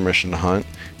have permission to hunt,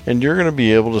 and you're going to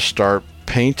be able to start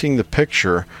painting the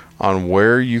picture on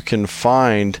where you can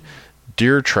find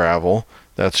deer travel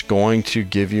that's going to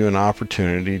give you an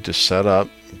opportunity to set up,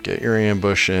 get your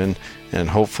ambush in, and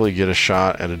hopefully get a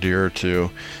shot at a deer or two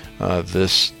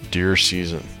this deer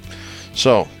season.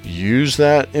 So use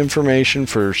that information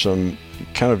for some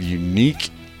kind of unique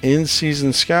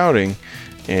in-season scouting,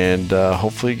 and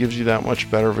hopefully it gives you that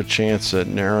much better of a chance at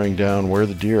narrowing down where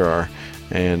the deer are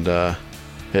and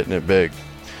hitting it big.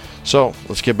 So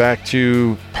let's get back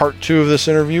to part 2 of this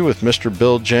interview with Mr.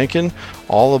 Bill Jenkin,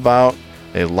 all about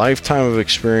a lifetime of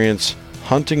experience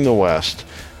hunting the West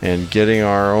and getting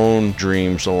our own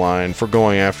dreams aligned for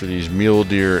going after these mule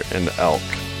deer and elk.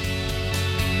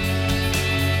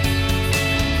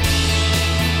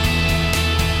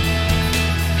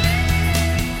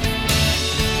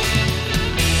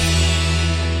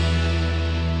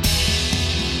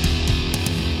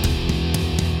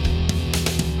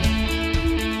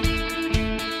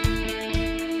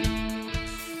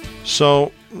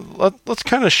 So let's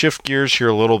kind of shift gears here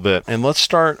a little bit, and let's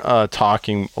start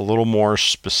talking a little more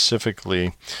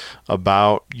specifically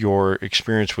about your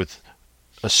experience with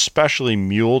especially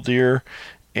mule deer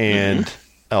and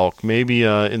elk. Maybe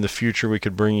in the future we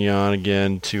could bring you on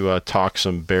again to talk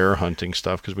some bear hunting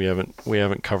stuff, because we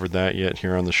haven't covered that yet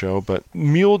here on the show. But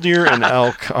mule deer and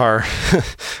elk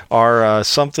are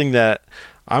something that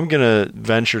I'm going to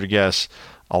venture to guess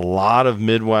a lot of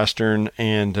Midwestern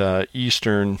and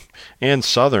Eastern and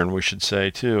Southern, we should say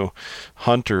too,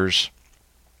 hunters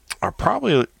are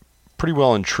probably pretty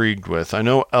well intrigued with. I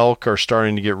know elk are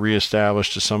starting to get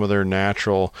reestablished to some of their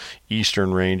natural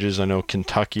eastern ranges. I know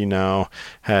Kentucky now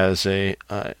has a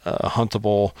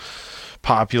huntable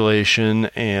population,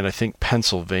 and I think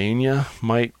Pennsylvania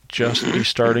might just be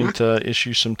starting to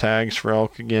issue some tags for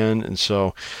elk again, and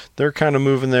so they're kind of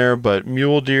moving there. But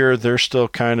mule deer, they're still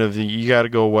kind of you got to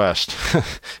go west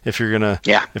if you're gonna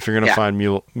find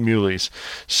muleys.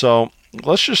 So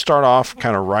let's just start off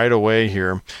kind of right away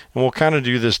here, and we'll kind of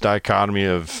do this dichotomy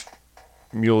of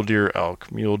mule deer elk.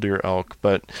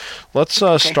 But let's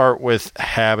start with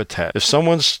habitat. If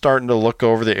someone's starting to look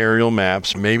over the aerial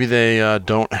maps, maybe they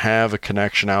don't have a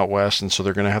connection out west, and so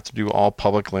they're going to have to do all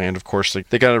public land. Of course,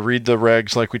 they got to read the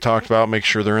regs like we talked about, make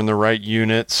sure they're in the right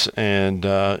units, and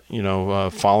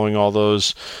following all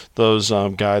those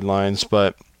guidelines.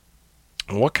 But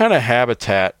what kind of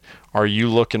habitat are you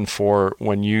looking for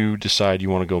when you decide you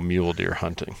want to go mule deer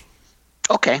hunting?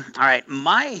 Okay, all right.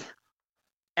 My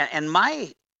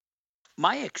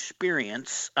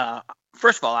experience,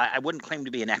 first of all, I wouldn't claim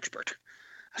to be an expert,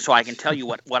 so I can tell you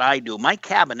what I do. My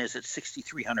cabin is at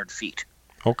 6,300 feet.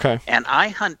 Okay. And I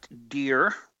hunt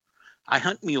deer, I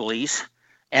hunt muleys,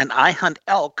 and I hunt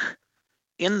elk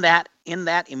in that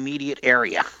immediate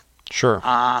area. Sure.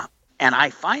 And I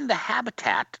find the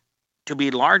habitat to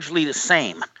be largely the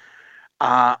same.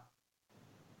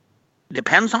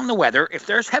 Depends on the weather. If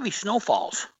there's heavy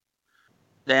snowfalls,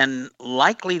 then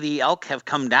likely the elk have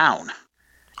come down,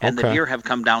 and the deer have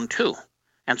come down too.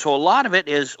 And so a lot of it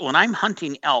is when I'm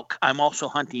hunting elk, I'm also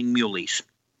hunting muleys.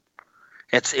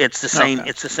 It's the same. Okay.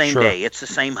 It's the same day. It's the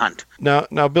same hunt.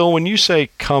 Now, Bill, when you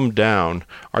say come down,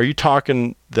 are you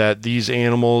talking that these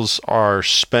animals are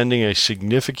spending a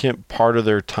significant part of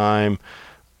their time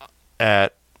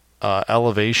at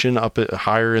elevation up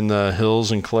higher in the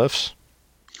hills and cliffs?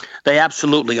 They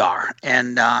absolutely are,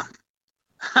 and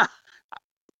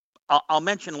I'll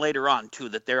mention later on, too,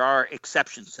 that there are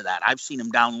exceptions to that. I've seen them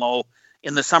down low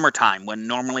in the summertime when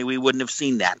normally we wouldn't have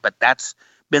seen that. But that's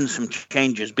been some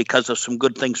changes because of some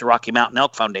good things the Rocky Mountain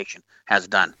Elk Foundation has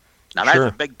done. Now, that's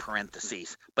a big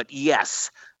parenthesis. But,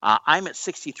 yes, I'm at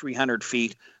 6,300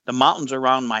 feet. The mountains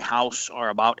around my house are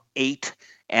about 8,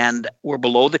 and we're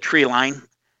below the tree line.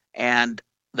 And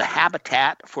the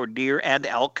habitat for deer and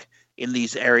elk in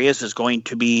these areas is going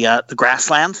to be the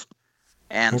grasslands.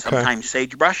 And sometimes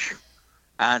sagebrush.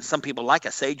 Some people like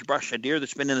a sagebrush, a deer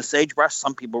that's been in the sagebrush.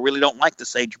 Some people really don't like the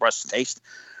sagebrush taste.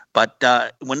 But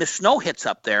when the snow hits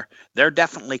up there, they're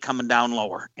definitely coming down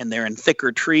lower. And they're in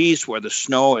thicker trees where the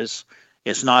snow is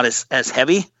not as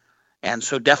heavy. And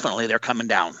so definitely they're coming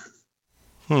down.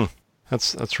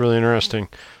 That's really interesting.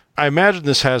 I imagine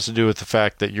this has to do with the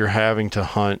fact that you're having to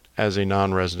hunt as a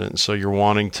non-resident. So you're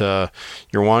wanting to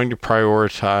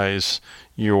prioritize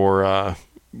your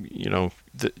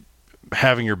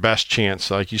having your best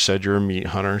chance. Like you said, you're a meat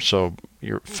hunter, so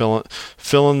you're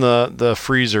filling the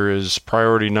freezer is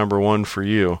priority number one for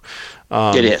you.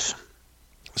 It is.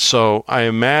 So I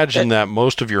imagine that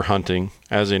most of your hunting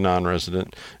as a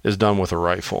non-resident is done with a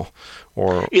rifle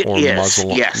or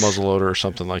muzzleloader or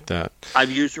something like that.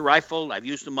 I've used a rifle. I've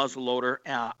used a muzzleloader.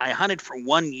 I hunted for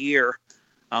 1 year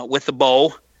with a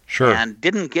bow. Sure. And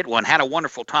didn't get one. Had a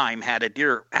wonderful time. Had a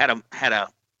deer. Had a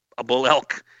bull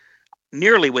elk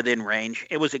nearly within range.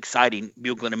 It was exciting,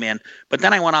 bugling them in. But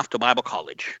then I went off to Bible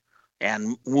college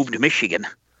and moved to Michigan.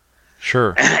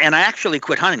 Sure. And I actually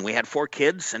quit hunting. We had 4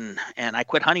 kids, and I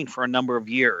quit hunting for a number of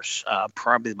years,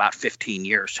 probably about 15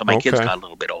 years. So my kids got a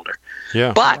little bit older.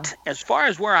 Yeah. But as far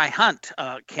as where I hunt,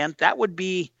 Kent, that would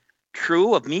be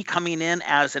true of me coming in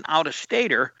as an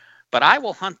out-of-stater, but I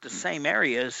will hunt the same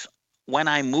areas when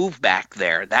I move back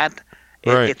there.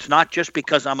 It's not just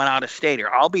because I'm an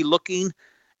out-of-stater. I'll be looking,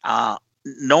 find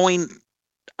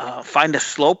a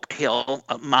sloped hill,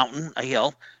 a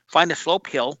hill, find a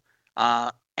sloped hill,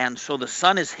 and so the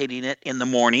sun is hitting it in the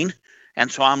morning,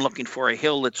 and so I'm looking for a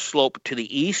hill that's sloped to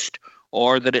the east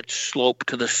or that it's sloped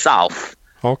to the south.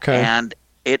 Okay. And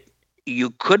you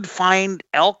could find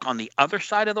elk on the other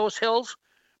side of those hills,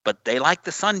 but they like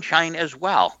the sunshine as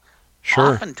well.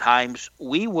 Sure. Oftentimes,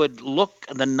 we would look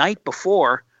the night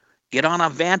before, get on a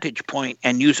vantage point,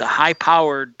 and use a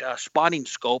high-powered spotting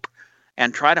scope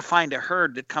and try to find a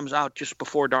herd that comes out just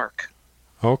before dark.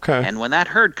 Okay. And when that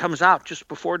herd comes out just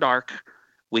before dark,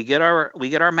 we get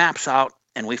our maps out,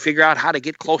 and we figure out how to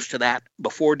get close to that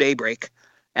before daybreak.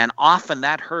 And often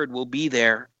that herd will be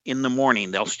there in the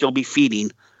morning. They'll still be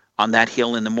feeding on that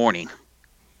hill in the morning.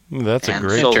 That's a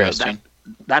great interesting.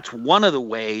 That's one of the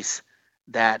ways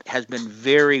that has been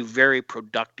very, very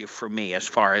productive for me as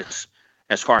far as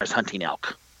hunting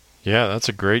elk. Yeah, that's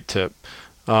a great tip.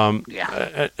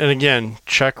 Yeah. And again,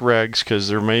 check regs, because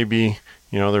there may be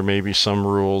some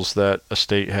rules that a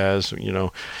state has.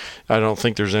 I don't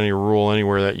think there's any rule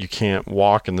anywhere that you can't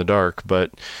walk in the dark,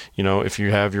 but if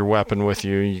you have your weapon with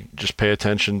you, you just pay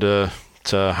attention to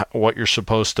what you're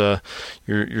supposed to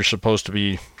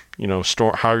be,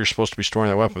 how you're supposed to be storing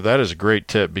that weapon. That is a great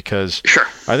tip, because Sure.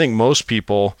 I think most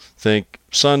people think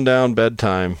sundown,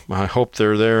 bedtime. I hope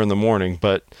they're there in the morning,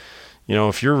 but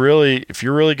if you're really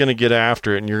going to get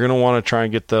after it, and you're going to want to try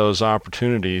and get those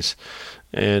opportunities,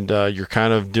 and you're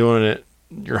kind of doing it,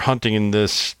 you're hunting in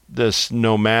this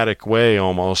nomadic way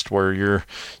almost, where you're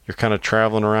kind of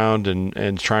traveling around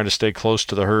and trying to stay close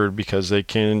to the herd, because they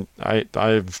can.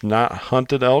 I've not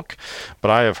hunted elk, but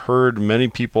I have heard many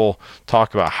people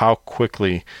talk about how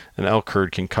quickly an elk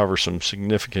herd can cover some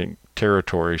significant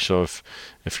territory. So if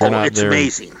you're not it's there,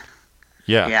 amazing.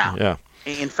 Yeah.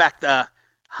 In fact,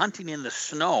 hunting in the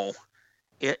snow,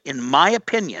 in my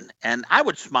opinion, and I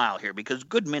would smile here because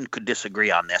good men could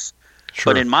disagree on this,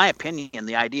 Sure. but in my opinion,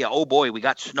 the idea, oh boy, we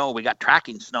got snow, we got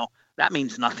tracking snow, that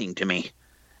means nothing to me.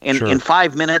 In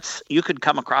 5 minutes, you could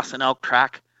come across an elk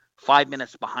track, 5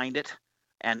 minutes behind it,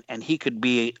 and he could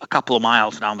be a couple of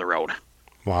miles down the road.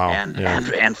 Wow.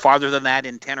 And farther than that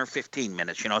in 10 or 15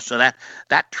 minutes, so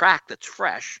that track that's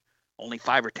fresh, only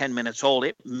 5 or 10 minutes old,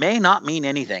 it may not mean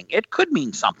anything. It could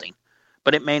mean something,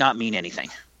 but it may not mean anything.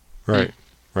 Right.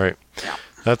 Yeah.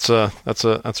 That's a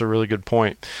really good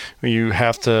point. You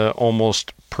have to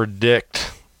almost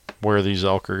predict where these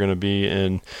elk are going to be,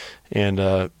 and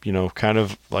kind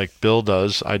of like Bill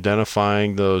does,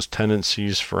 identifying those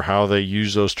tendencies for how they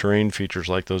use those terrain features,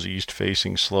 like those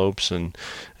east-facing slopes and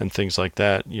things like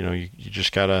that. You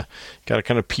just gotta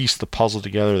kind of piece the puzzle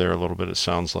together there a little bit, it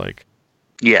sounds like.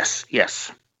 Yes.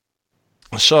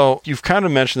 So you've kind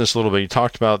of mentioned this a little bit. You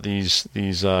talked about these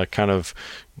kind of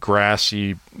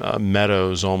grassy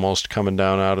meadows almost coming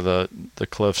down out of the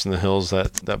cliffs and the hills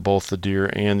that both the deer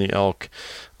and the elk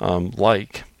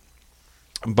like.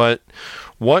 But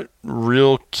what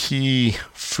real key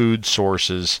food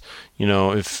sources,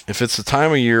 if it's the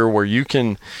time of year where you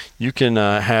can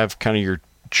have kind of your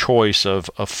choice of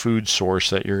a food source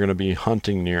that you're going to be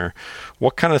hunting near,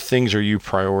 what kind of things are you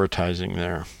prioritizing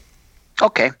there?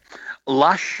 Okay.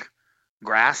 Lush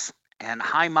grass and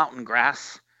high mountain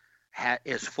grass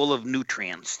is full of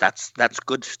nutrients. That's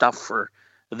good stuff for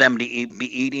them to be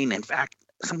eating. In fact,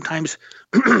 sometimes,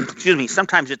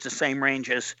 sometimes it's the same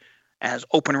range as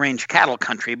open range cattle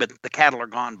country, but the cattle are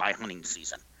gone by hunting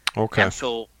season. Okay. And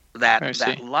so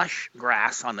that lush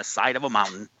grass on the side of a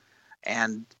mountain,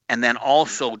 and then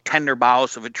also tender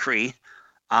boughs of a tree,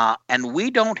 and we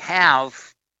don't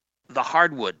have the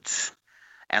hardwoods.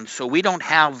 And so we don't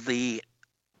have the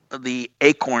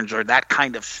acorns or that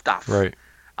kind of stuff. Right.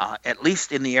 At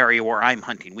least in the area where I'm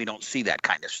hunting, we don't see that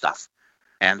kind of stuff.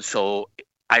 And so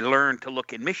I learned to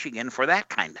look in Michigan for that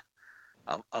kind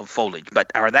of foliage,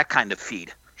 or that kind of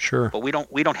feed. Sure. But we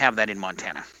don't have that in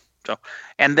Montana. So,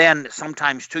 and then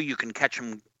sometimes too, you can catch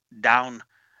them down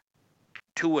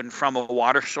to and from a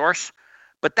water source,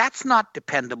 but that's not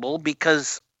dependable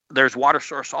because there's water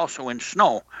source also in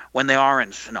snow when they are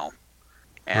in snow.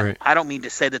 And right. I don't mean to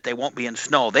say that they won't be in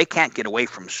snow. They can't get away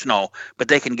from snow, but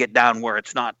they can get down where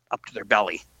it's not up to their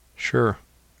belly. Sure.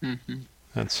 Mm-hmm.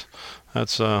 That's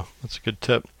a good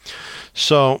tip.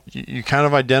 So you kind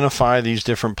of identify these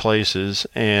different places,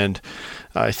 and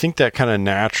I think that kind of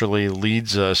naturally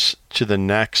leads us to the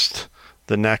next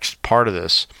part of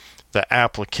this, the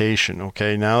application.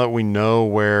 Okay, now that we know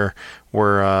where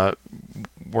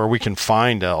we can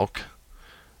find elk,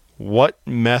 what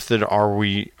method are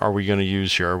we going to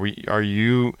use here? Are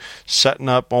you setting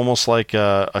up almost like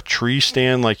a tree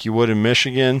stand like you would in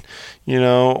Michigan,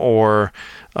 or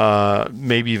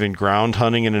maybe even ground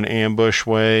hunting in an ambush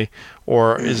way,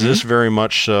 or is this very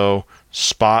much so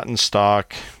spot and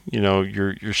stalk?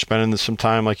 You're spending some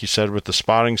time, like you said, with the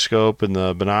spotting scope and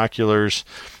the binoculars.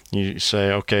 You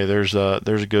say, okay, there's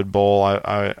a good bull.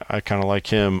 I kind of like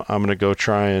him. I'm going to go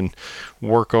try and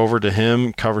work over to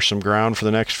him, cover some ground for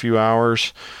the next few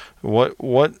hours.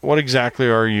 What exactly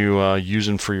are you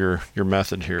using for your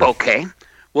method here? Okay.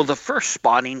 Well, the first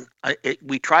spotting,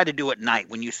 we try to do at night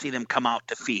when you see them come out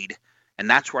to feed. And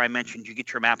that's where I mentioned you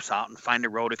get your maps out and find a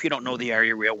road if you don't know the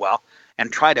area real well, and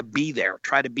try to be there.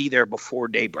 Try to be there before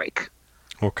daybreak.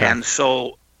 Okay. And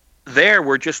so there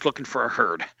we're just looking for a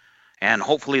herd. And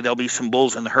hopefully there'll be some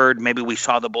bulls in the herd. Maybe we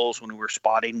saw the bulls when we were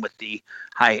spotting with the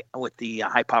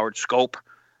high-powered scope.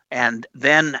 And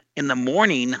then in the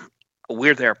morning,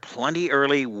 we're there plenty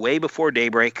early, way before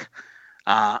daybreak.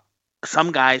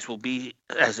 Some guys will be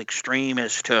as extreme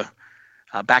as to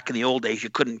Back in the old days, you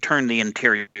couldn't turn the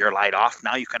interior light off.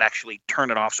 Now you could actually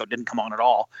turn it off so it didn't come on at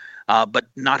all, but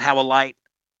not have a light.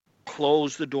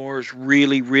 Close the doors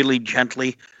really, really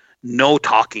gently. No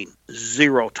talking,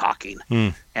 zero talking,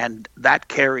 and that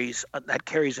carries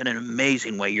in an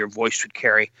amazing way. Your voice would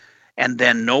carry, and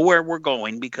then know where we're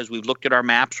going because we've looked at our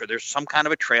maps or there's some kind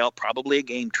of a trail, probably a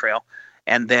game trail,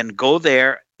 and then go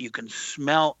there. You can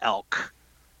smell elk.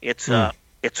 It's a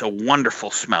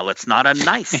wonderful smell. It's not a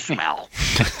nice smell,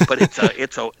 but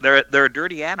they're a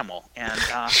dirty animal,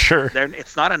 and Sure.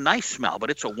 It's not a nice smell, but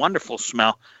it's a wonderful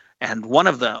smell. And one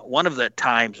of the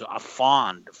times a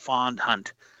fond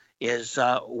hunt is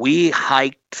we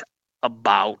hiked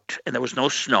about, and there was no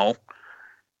snow,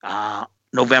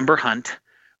 November hunt.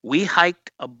 We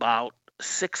hiked about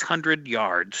 600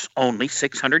 yards, only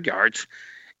 600 yards.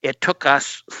 It took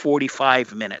us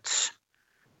 45 minutes.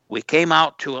 We came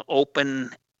out to an open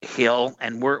hill,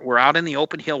 and we're out in the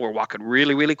open hill. We're walking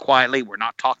really, really quietly. We're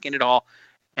not talking at all,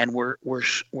 and we're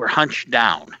hunched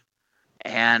down,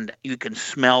 and you can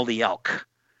smell the elk.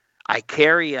 I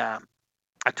carry a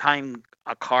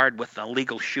card with the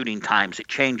legal shooting times. It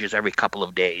changes every couple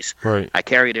of days. Right. I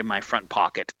carry it in my front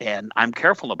pocket, and I'm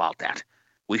careful about that.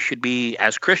 We should be,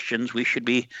 as Christians, we should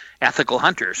be ethical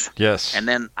hunters. Yes. And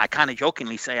then I kind of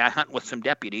jokingly say I hunt with some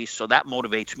deputies, so that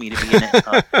motivates me to be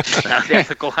an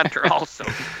ethical hunter also.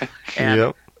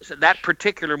 And so that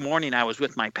particular morning I was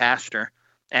with my pastor,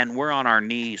 and we're on our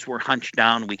knees. We're hunched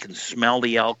down. We can smell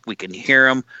the elk. We can hear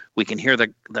them. We can hear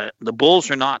the bulls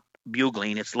are not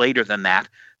bugling. It's later than that.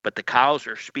 But the cows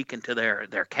are speaking to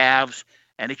their calves,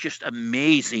 and it's just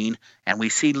amazing. And we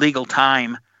see legal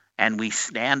time, and we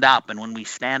stand up. And when we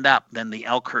stand up, then the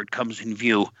elk herd comes in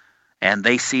view, and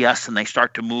they see us, and they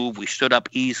start to move. We stood up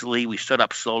easily. We stood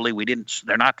up slowly. We didn't.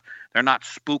 They're not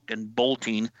spooked and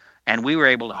bolting, and we were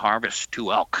able to harvest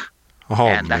 2 elk. Oh,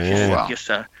 and that's man.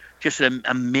 just an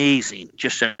amazing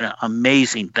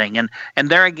thing. And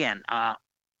there again, I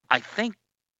think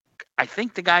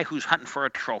the guy who's hunting for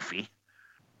a trophy,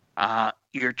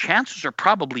 your chances are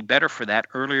probably better for that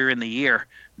earlier in the year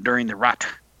during the rut.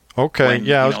 Okay. When,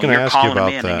 I was going to ask you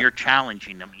about that. And you're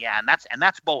challenging them. Yeah, and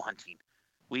that's bow hunting.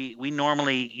 We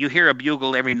normally, you hear a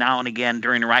bugle every now and again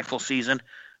during the rifle season,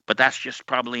 but that's just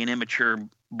probably an immature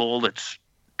bull that's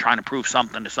trying to prove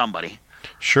something to somebody.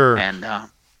 Sure. And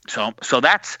so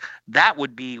that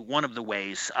would be one of the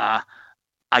ways. I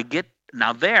get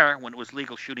now there when it was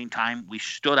legal shooting time. We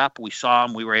stood up, we saw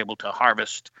them, we were able to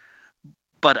harvest.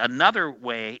 But another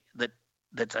way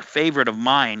that's a favorite of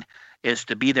mine is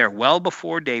to be there well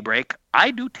before daybreak.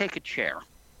 I do take a chair.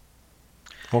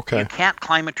 Okay. You can't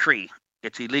climb a tree.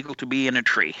 It's illegal to be in a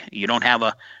tree. You don't have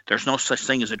there's no such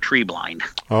thing as a tree blind.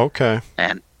 Okay.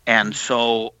 And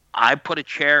so I put a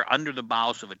chair under the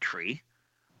boughs of a tree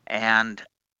and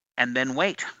then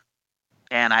wait.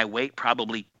 And I wait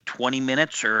probably 20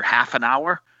 minutes or half an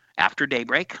hour after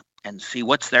daybreak and see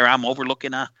what's there. I'm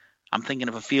overlooking I'm thinking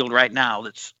of a field right now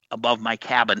that's above my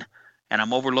cabin, and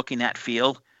I'm overlooking that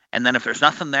field. And then if there's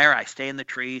nothing there, I stay in the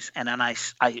trees, and then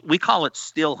we call it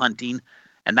still hunting,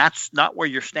 and that's not where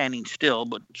you're standing still,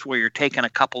 but it's where you're taking a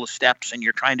couple of steps and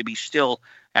you're trying to be still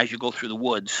as you go through the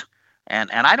woods.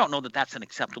 And I don't know that that's an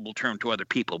acceptable term to other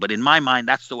people, but in my mind,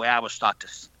 that's the way I was taught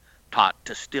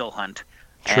to still hunt.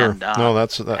 Sure. And,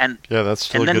 that's still a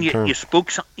good term. You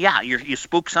spook you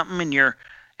spook something,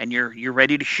 and you're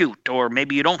ready to shoot, or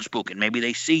maybe you don't spook it. Maybe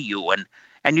they see you,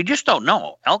 and you just don't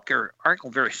know. Elk are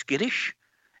very skittish,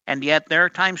 and yet there are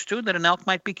times too that an elk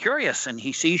might be curious, and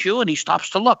he sees you and he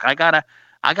stops to look. I got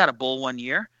a bull one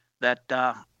year that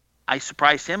I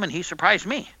surprised him and he surprised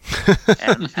me,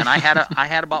 and I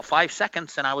had about 5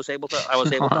 seconds, and I was able to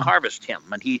harvest him.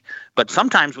 But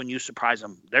sometimes when you surprise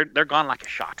them, they're gone like a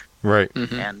shot. Right.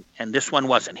 Mm-hmm. And this one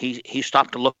wasn't. He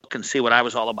stopped to look and see what I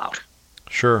was all about.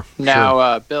 Sure.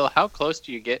 Now, Bill, how close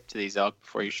do you get to these elk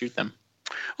before you shoot them?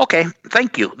 Okay,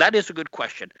 thank you. That is a good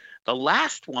question. The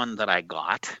last one that I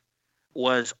got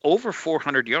was over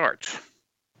 400 yards.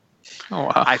 Oh,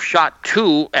 wow. I've shot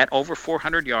 2 at over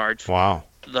 400 yards. Wow.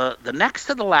 The next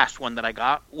to the last one that I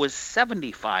got was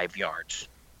 75 yards.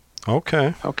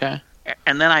 Okay.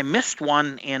 And then I missed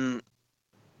one in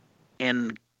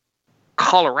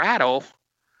Colorado.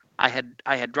 I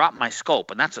had dropped my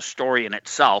scope, and that's a story in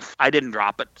itself. I didn't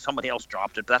drop it; somebody else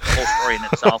dropped it. But that's a whole story in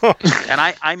itself. And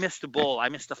I missed a bull. I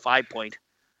missed a 5-point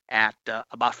at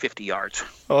about 50 yards.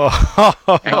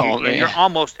 And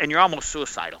you're almost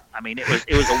suicidal. I mean, it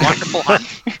was a wonderful hunt.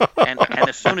 And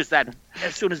as soon as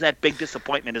that big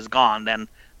disappointment is gone, then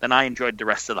I enjoyed the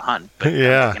rest of the hunt. But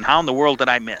yeah. And how in the world did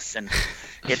I miss? And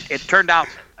it turned out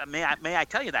May I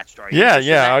tell you that story?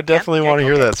 Yeah, I definitely want to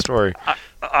hear that story. All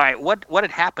right, what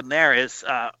had happened there is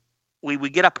we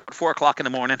get up at 4:00 in the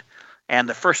morning, and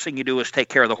the first thing you do is take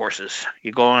care of the horses.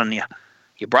 You go and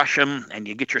you brush them, and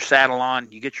you get your saddle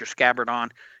on, you get your scabbard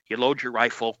on, you load your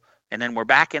rifle, and then we're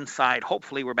back inside.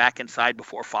 Hopefully we're back inside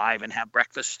before 5 and have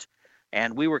breakfast.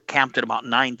 And we were camped at about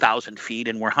 9,000 feet,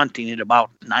 and we're hunting at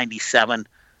about 97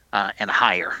 and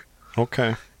higher.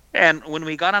 Okay. And when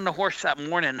we got on the horse that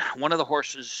morning, one of the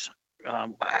horses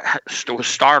was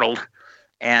startled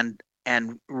and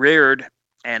reared,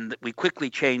 and we quickly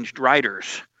changed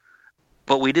riders,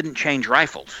 but we didn't change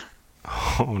rifles.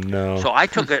 Oh no! So I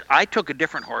took a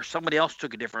different horse. Somebody else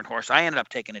took a different horse. I ended up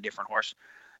taking a different horse,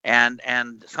 and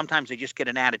sometimes they just get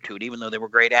an attitude, even though they were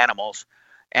great animals.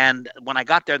 And when I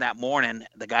got there that morning,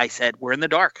 the guy said, "We're in the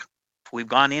dark. We've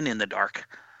gone in the dark,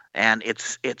 and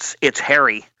it's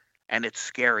hairy and it's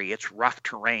scary. It's rough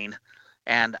terrain."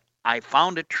 And I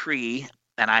found a tree,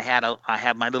 and I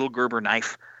had my little Gerber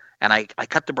knife, and I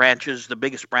cut the branches. The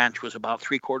biggest branch was about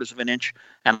 3/4 of an inch,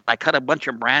 and I cut a bunch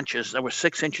of branches. There was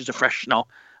 6 inches of fresh snow.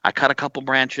 I cut a couple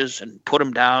branches and put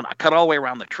them down. I cut all the way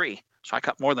around the tree, so I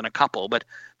cut more than a couple. But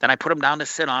then I put them down to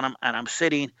sit on them, and I'm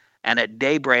sitting. And at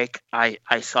daybreak, I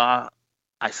saw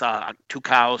 2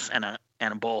 cows and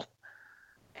a bull,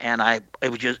 and it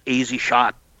was just easy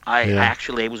shot. I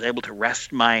actually was able to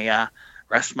rest my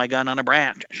gun on a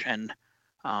branch, and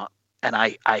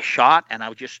I shot, and I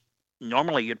was just,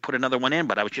 normally you'd put another one in,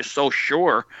 but I was just so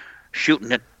sure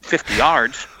shooting at 50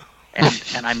 yards,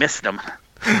 and I missed them,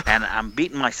 and I'm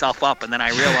beating myself up, and then I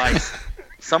realized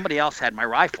somebody else had my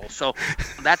rifle. So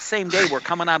that same day, we're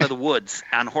coming out of the woods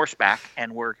on horseback,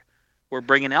 and we're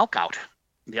bringing elk out.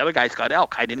 The other guy's got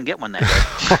elk. I didn't get one that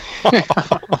day.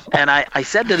 And I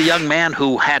said to the young man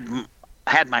who had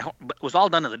it was all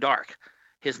done in the dark.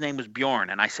 His name was Bjorn.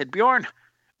 And I said, "Bjorn,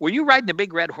 were you riding a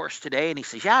big red horse today?" And he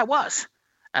says, "Yeah, I was."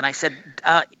 And I said,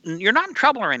 "You're not in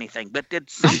trouble or anything, but did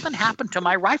something happen to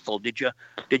my rifle? Did you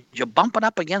bump it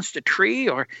up against a tree?"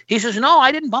 Or he says, "No,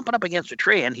 I didn't bump it up against a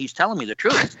tree." And he's telling me the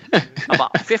truth.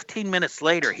 About 15 minutes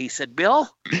later, he said,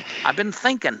 "Bill, I've been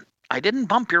thinking. I didn't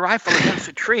bump your rifle against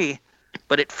a tree,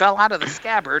 but it fell out of the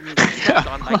scabbard and got stepped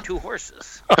on by 2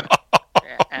 horses."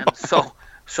 And so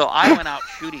I went out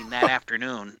shooting that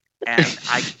afternoon, and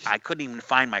I couldn't even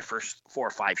find my first 4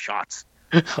 or 5 shots.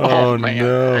 Oh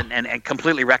no! And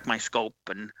completely wrecked my scope,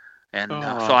 and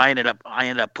so I ended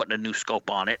up putting a new scope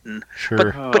on it. And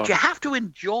sure. But you have to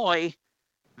enjoy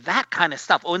that kind of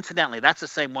stuff. Oh, incidentally, that's the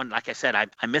same one. Like I said, I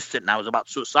missed it, and I was about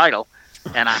suicidal.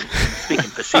 And I'm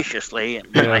speaking facetiously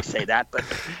when I say that,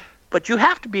 but you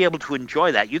have to be able to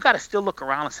enjoy that. You got to still look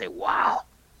around and say, "Wow,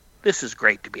 this is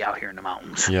great to be out here in the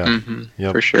mountains." Yeah,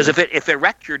 for sure. Because if it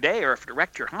wrecked your day or if it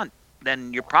wrecked your hunt,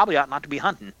 then you probably ought not to be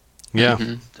hunting. Yeah.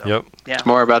 So, yep. Yeah. It's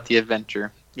more about the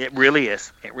adventure. It really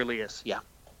is. It really is. Yeah.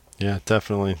 Yeah,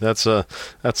 definitely. That's a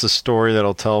story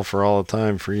that'll tell for all the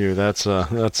time for you. That's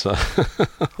it's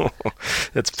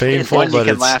painful, it's but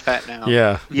you can laugh at now.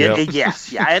 Yeah.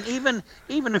 Yes. Yeah. And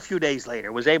even a few days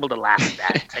later, was able to laugh at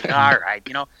that. And say, all right,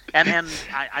 And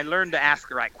I learned to ask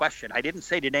the right question. I didn't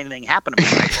say, "Did anything happen to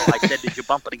my rifle?" I said, "Did you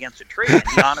bump it against a tree?" And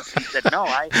he honestly said, "No,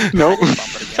 I didn't bump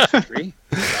it against a tree."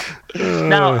 So.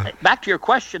 Now, back to your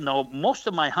question, though. Most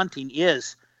of my hunting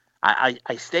is I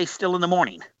stay still in the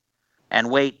morning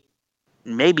and wait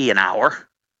maybe an hour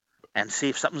and see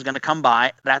if something's going to come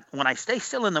by. That when I stay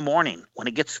still in the morning, when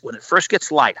it first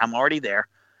gets light, I'm already there,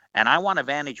 and I want a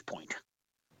vantage point,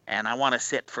 and I want to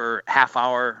sit for half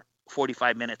hour,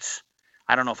 45 minutes.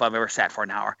 I don't know if I've ever sat for an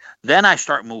hour. Then I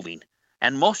start moving,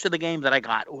 and most of the game that I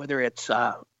got, whether it's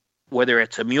a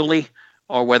muley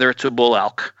or whether it's a bull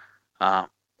elk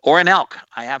or an elk,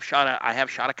 I have shot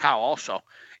a cow also,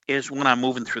 is when I'm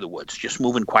moving through the woods, just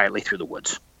moving quietly through the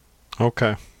woods.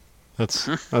 Okay.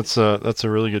 That's a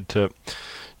really good tip.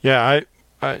 Yeah,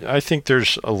 I think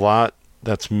there's a lot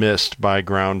that's missed by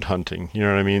ground hunting. You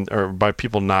know what I mean? Or by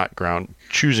people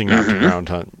choosing not to ground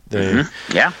hunt. They,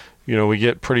 we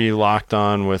get pretty locked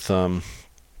on with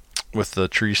the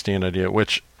tree stand idea,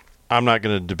 which I'm not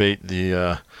going to debate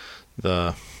the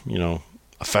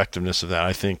effectiveness of that.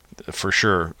 I think for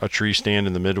sure a tree stand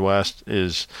in the Midwest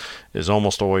is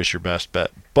almost always your best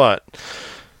bet, but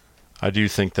I do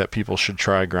think that people should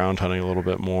try ground hunting a little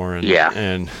bit more,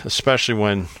 and especially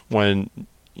when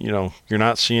you're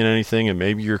not seeing anything, and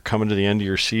maybe you're coming to the end of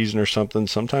your season or something.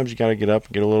 Sometimes you got to get up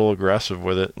and get a little aggressive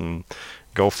with it and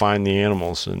go find the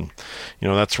animals, and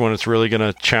that's when it's really going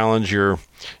to challenge your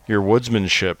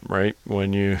woodsmanship, right?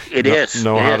 When you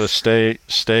know how to stay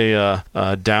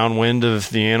downwind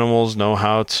of the animals, know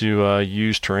how to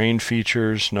use terrain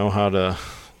features, know how to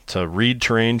to read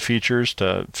terrain features,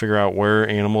 to figure out where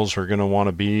animals are going to want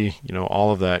to be.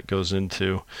 All of that goes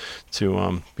into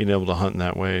being able to hunt in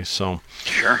that way. So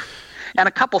Sure. And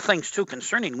a couple things too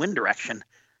concerning wind direction.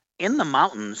 In the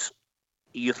mountains,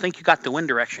 you think you got the wind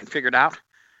direction figured out,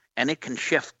 and it can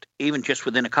shift even just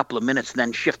within a couple of minutes and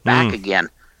then shift back again.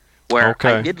 Where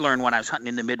I did learn when I was hunting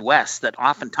in the Midwest that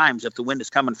oftentimes if the wind is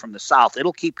coming from the south,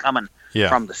 it'll keep coming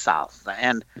from the south.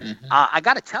 And I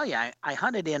got to tell you, I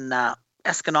hunted in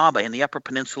Escanaba in the Upper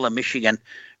Peninsula of Michigan.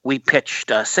 We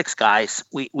pitched 6 guys.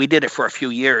 We did it for a few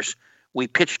years. We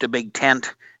pitched a big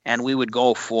tent, and we would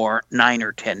go for 9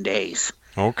 or 10 days.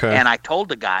 Okay. And I told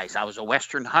the guys I was a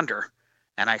Western hunter,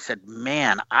 and I said,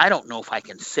 man, I don't know if I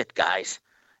can sit, guys.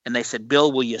 And they said,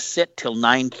 Bill, will you sit till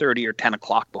 9:30 or 10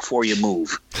 o'clock before you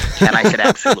move? And I said,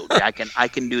 absolutely, I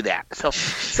can do that.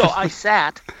 So I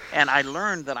sat, and I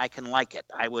learned that I can like it.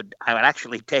 I would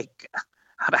actually take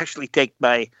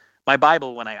my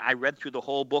Bible when I read through the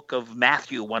whole book of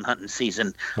Matthew one hunting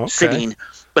season sitting,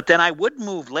 but then I would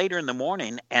move later in the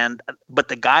morning, but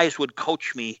the guys would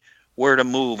coach me where to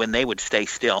move, and they would stay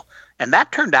still. And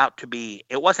that turned out to be,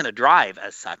 it wasn't a drive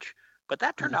as such, but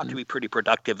that turned out to be pretty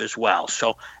productive as well.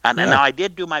 So, and now I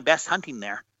did do my best hunting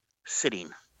there, sitting.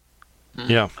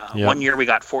 One year we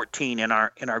got 14 in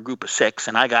our group of 6,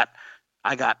 and I got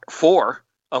 4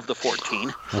 of the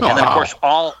 14, and then of course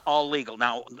all legal.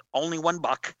 Now only 1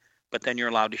 buck, but then you're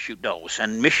allowed to shoot does.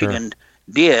 And Michigan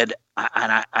did,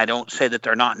 and I don't say that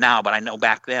they're not now, but I know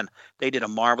back then they did a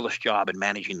marvelous job in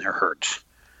managing their herds,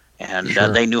 and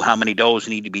they knew how many does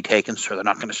need to be taken, so they're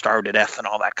not going to starve to death and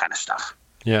all that kind of stuff.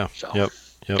 Yeah. So,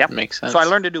 Yep. Makes sense. So I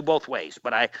learned to do both ways,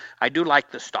 but I do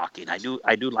like the stalking. I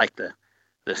do like the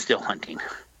still hunting.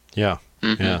 Yeah.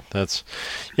 Yeah.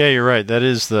 You're right. That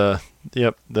is that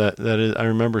is, I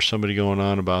remember somebody going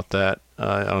on about that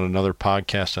on another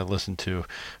podcast I listened to,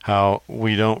 how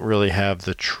we don't really have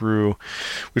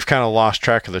we've kind of lost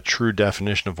track of the true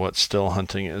definition of what still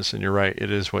hunting is. And you're right.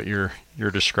 It is what you're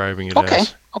describing it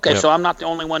as. Okay. So I'm not the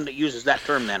only one that uses that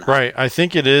term then. Huh? Right. I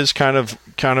think it is kind of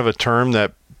a term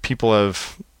that people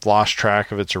have lost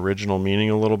track of its original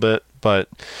meaning a little bit. But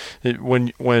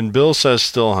when Bill says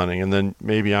still hunting, and then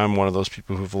maybe I'm one of those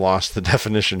people who've lost the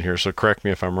definition here, so correct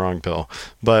me if I'm wrong, Bill.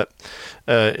 But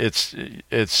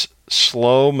it's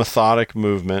slow, methodic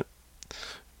movement,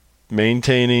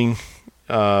 maintaining,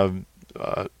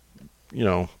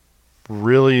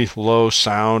 really low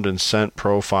sound and scent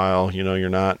profile. You're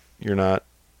not.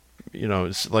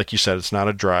 It's like you said, it's not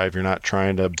a drive. You're not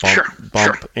trying to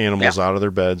bump animals out of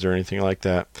their beds or anything like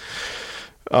that.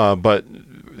 But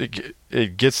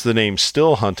it gets the name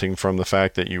still hunting from the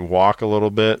fact that you walk a little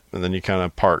bit and then you kind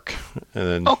of park and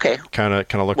then kind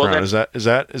of look around. Then, is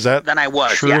that then I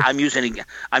was true? Yeah, I'm using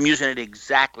it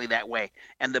exactly that way.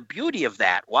 And the beauty of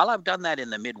that, while I've done that in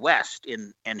the Midwest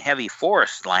in heavy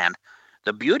forest land,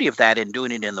 the beauty of that in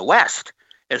doing it in the West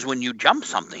is when you jump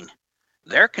something,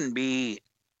 there can be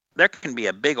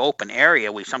a big open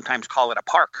area. We sometimes call it a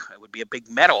park. It would be a big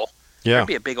meadow. Yeah. There'd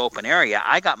be a big open area.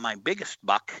 I got my biggest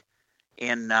buck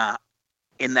in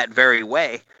that very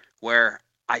way, where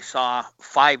I saw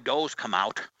 5 does come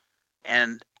out,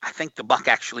 and I think the buck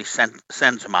actually sends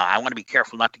them out. I want to be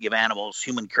careful not to give animals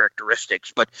human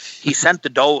characteristics, but he sent the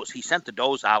does. He sent the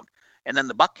does out, and then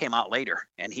the buck came out later,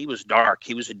 and he was dark.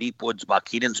 He was a deep woods buck.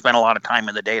 He didn't spend a lot of time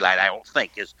in the daylight, I don't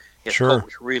think. His coat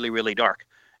was really, really dark.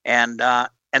 And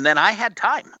then I had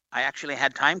time. I actually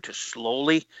had time to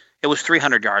slowly. It was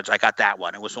 300 yards. I got that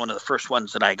one. It was one of the first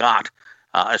ones that I got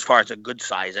as far as a good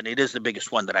size, and it is the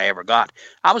biggest one that I ever got.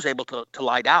 I was able to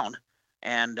lie down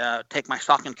and take my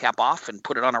stocking cap off and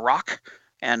put it on a rock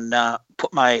and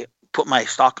put my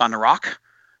stock on the rock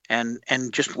and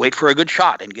just wait for a good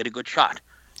shot and get a good shot.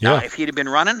 Yeah. Now, if he'd have been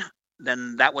running,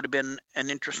 then that would have been an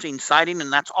interesting sighting,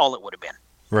 and that's all it would have been.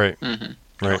 Right.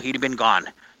 Mm-hmm. Right. He'd have been gone.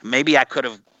 Maybe I could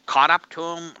have caught up to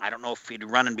him. I don't know if he'd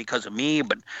running because of me,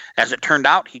 but as it turned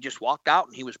out, he just walked out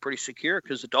and he was pretty secure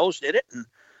because the does did it,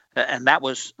 and that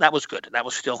was good. That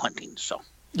was still hunting. So.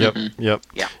 Yep. Yep.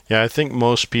 Yeah. I think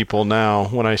most people now,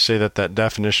 when I say that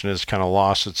definition has kind of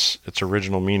lost its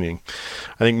original meaning,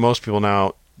 I think most people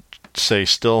now say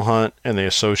still hunt and they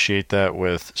associate that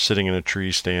with sitting in a tree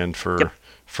stand for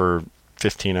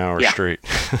 15 hours straight.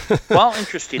 Well,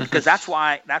 interesting, because that's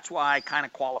why I kind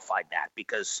of qualified that,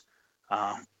 because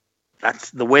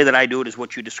that's the way that I do it is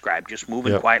what you described, just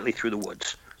moving quietly through the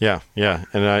woods. Yeah,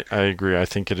 and I agree. I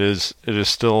think it is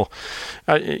still,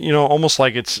 almost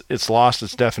like it's lost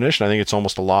its definition. I think it's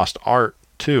almost a lost art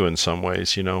too in some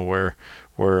ways. Where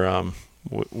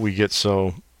we get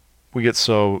so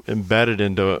embedded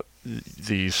into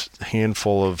these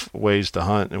handful of ways to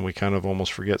hunt, and we kind of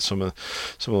almost forget some of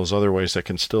those other ways that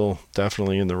can still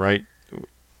definitely, in the right,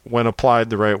 when applied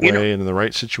the right way and in the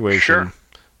right situation,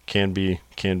 can be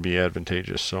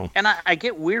advantageous. So, and I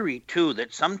get weary too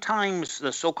that sometimes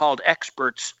the so-called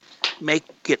experts make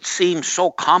it seem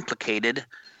so complicated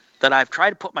that I've tried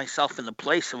to put myself in the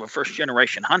place of a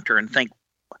first-generation hunter and think,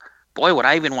 boy, would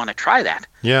I even want to try that?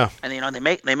 Yeah. And they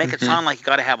make it sound like you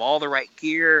got to have all the right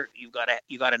gear. You got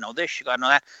to know this. You got to know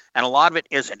that. And a lot of it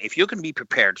isn't. If you can be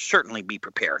prepared, certainly be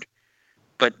prepared.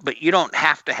 But you don't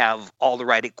have to have all the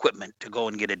right equipment to go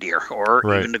and get a deer, or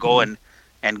even to go and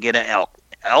get an elk.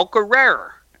 Elk are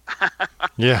rarer.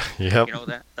 Yeah. Yep.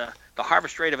 The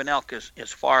harvest rate of an elk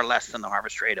is far less than the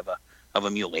harvest rate of a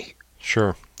muley.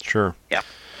 Sure. Yeah.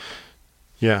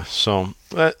 Yeah. So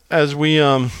as we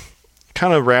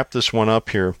kind of wrap this one up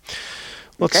here,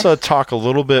 let's talk a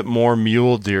little bit more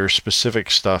mule deer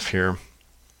specific stuff here.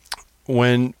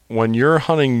 When you're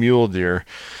hunting mule deer,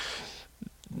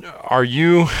 are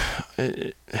you,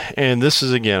 and this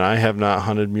is, again, I have not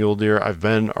hunted mule deer. I've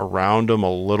been around them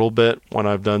a little bit when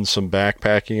I've done some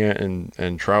backpacking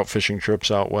and trout fishing trips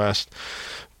out west,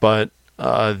 but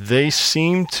they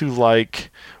seem to like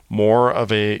more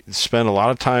of spend a lot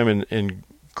of time in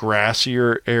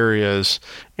grassier areas,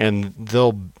 and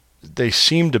they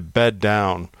seem to bed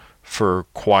down for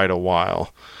quite a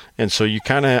while. And so you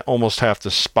kind of almost have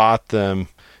to spot them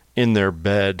in their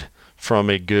bed from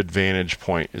a good vantage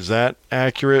point. Is that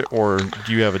accurate, or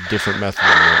do you have a different method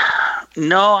than that?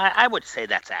 No, I would say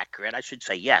that's accurate. I should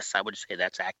say yes. I would say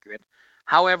that's accurate.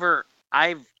 However,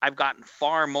 I've gotten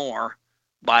far more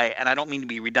by, and I don't mean to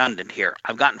be redundant here,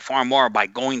 I've gotten far more by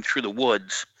going through the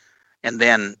woods and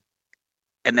then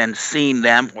seeing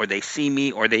them, or they see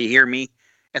me, or they hear me.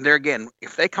 And there again,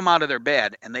 if they come out of their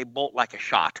bed and they bolt like a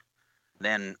shot,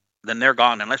 then they're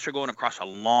gone, unless they're going across a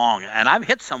long, and I've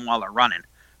hit some while they're running.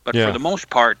 But for the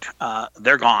most part,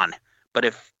 they're gone. But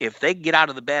if they get out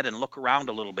of the bed and look around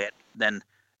a little bit, then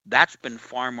that's been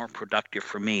far more productive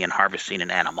for me in harvesting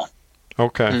an animal.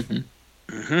 Okay.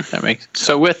 That makes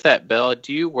so. With that, Bill,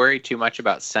 do you worry too much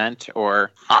about scent,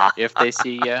 or if they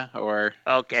see you, or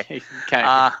okay?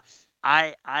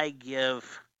 I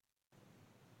give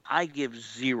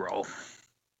zero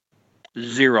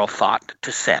thought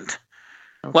to scent.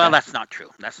 Okay. Well, that's not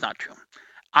true.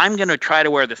 I'm going to try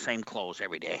to wear the same clothes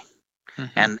every day,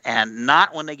 and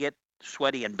not when they get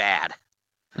sweaty and bad,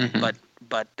 but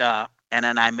and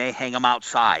then I may hang them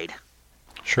outside.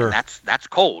 Sure. And that's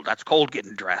cold. That's cold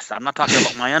getting dressed. I'm not talking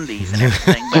about my undies and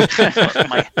everything,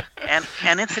 but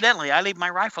and incidentally, I leave my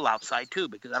rifle outside too,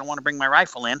 because I don't want to bring my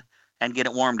rifle in and get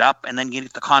it warmed up and then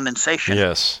get the condensation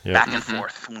back and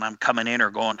forth when I'm coming in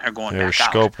or going back out. Your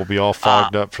scope will be all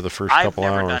fogged up for the first couple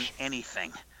hours. I've never done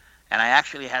anything. And I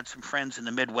actually had some friends in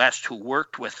the Midwest who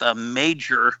worked with a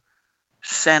major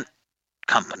scent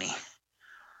company.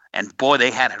 And boy, they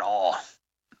had it all.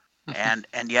 And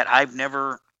yet I've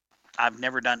never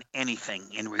done anything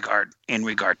in regard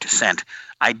to scent.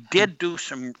 I did do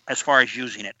some, as far as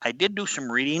using it, I did do some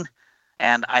reading,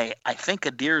 and I think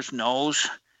a deer's nose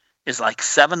is like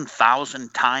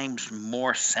 7,000 times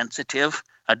more sensitive,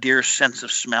 a deer's sense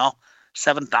of smell.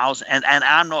 7,000, and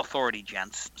I'm no authority,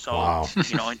 gents. So, wow.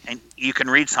 And you can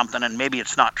read something and maybe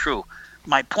it's not true.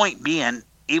 My point being,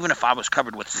 even if I was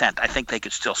covered with scent, I think they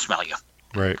could still smell you.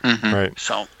 Right, right.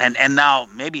 So, and now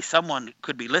maybe someone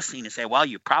could be listening and say, well,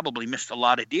 you probably missed a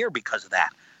lot of deer because of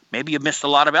that. Maybe you missed a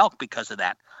lot of elk because of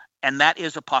that. And that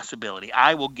is a possibility.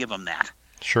 I will give them that.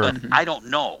 Sure. But I don't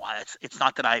know. It's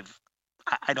not that I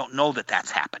don't know that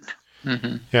that's happened.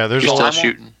 Yeah, there's a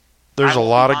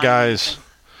lot of guys.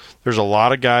 There's a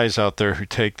lot of guys out there who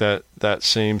take that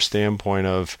same standpoint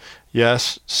of,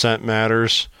 yes, scent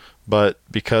matters, but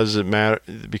because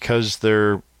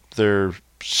they're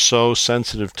so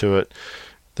sensitive to it,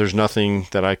 there's nothing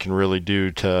that I can really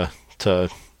do to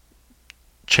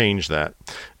change that.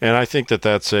 And I think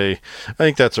that's a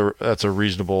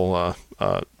reasonable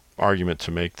argument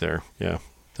to make there. Yeah,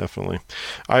 definitely.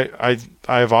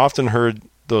 I've often heard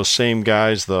those same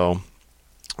guys though,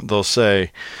 they'll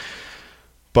say,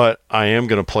 but I am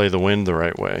going to play the wind the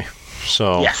right way.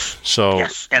 So yes,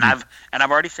 and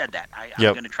I've already said that.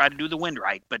 I'm going to try to do the wind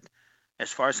right. But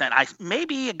as far as that,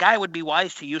 maybe a guy would be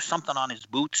wise to use something on his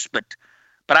boots, but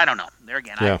I don't know. There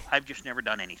again, I've just never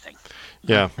done anything.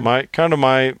 Yeah, my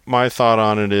thought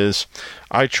on it is,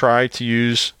 I try to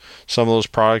use some of those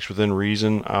products within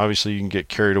reason. Obviously, you can get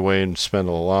carried away and spend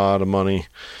a lot of money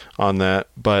on that,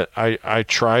 but I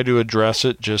try to address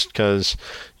it just because,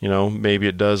 maybe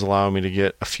it does allow me to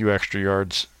get a few extra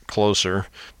yards closer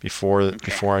before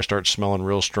I start smelling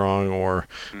real strong, or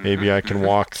maybe I can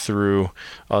walk through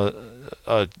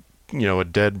a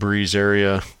dead breeze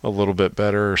area a little bit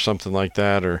better or something like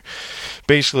that. Or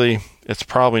basically, it's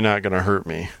probably not going to hurt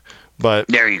me. But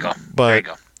there you go. But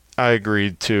I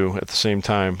agree too. At the same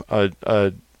time,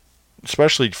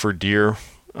 especially for deer,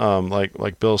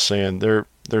 like Bill's saying, their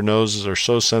noses are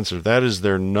so sensitive. That is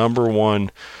their number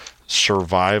one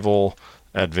survival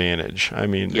advantage. I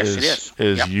mean, yes,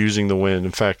 is using the wind.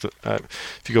 In fact,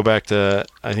 if you go back to,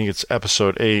 I think it's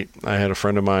episode 8, I had a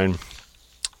friend of mine,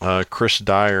 Chris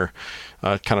Dyer,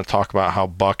 kind of talk about how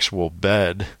bucks will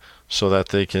bed so that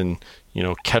they can,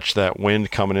 catch that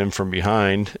wind coming in from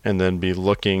behind and then be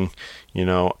looking,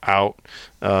 out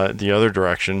the other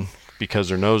direction. Because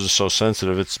their nose is so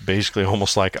sensitive, it's basically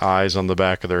almost like eyes on the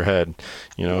back of their head.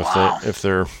 Wow. If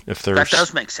they're that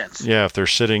does make sense. Yeah, if they're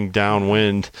sitting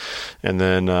downwind, and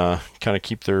then kind of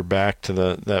keep their back to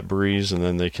that breeze, and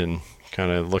then they can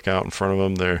kind of look out in front of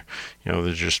them. They're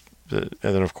just, and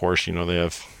then of course they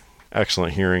have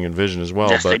excellent hearing and vision as well.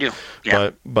 Yes, but they do.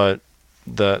 Yeah. But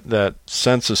that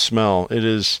sense of smell, it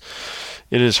is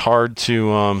hard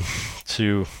to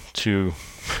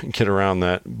get around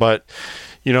that, but.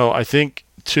 I think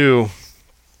too,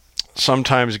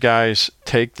 sometimes guys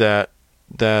take that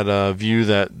view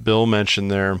that Bill mentioned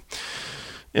there.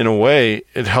 In a way,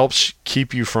 it helps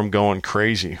keep you from going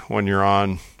crazy when you're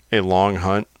on a long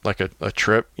hunt, like a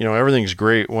trip. Everything's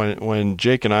great when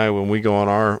Jake and I, when we go on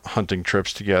our hunting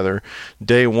trips together,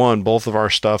 day one, both of our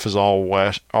stuff is all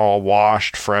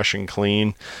washed, fresh and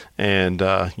clean, and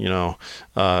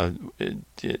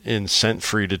in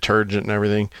scent-free detergent and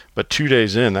everything. But 2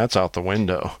 days in, that's out the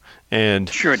window. And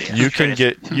sure it is. You can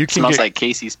smells like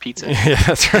Casey's Pizza. Yeah,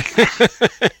 that's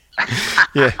right.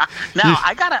 Yeah. Now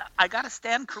I gotta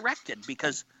stand corrected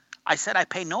because I said I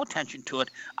pay no attention to it.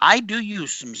 I do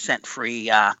use some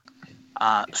scent-free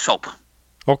soap.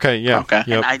 Okay. Yeah. Okay.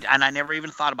 Yep. And I never even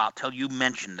thought about till you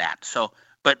mentioned that. So,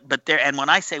 but there. And when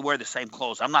I say wear the same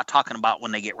clothes, I'm not talking about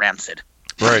when they get rancid.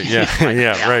 Right. Yeah.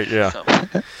 Yeah. Right. Yeah. So.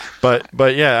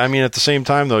 But yeah. I mean, at the same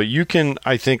time, though, you can,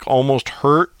 I think, almost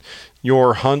hurt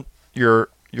your hunt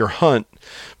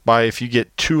by if you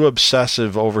get too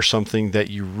obsessive over something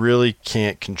that you really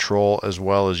can't control as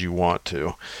well as you want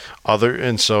to.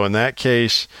 And so in that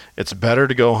case, it's better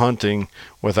to go hunting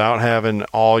without having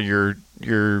all your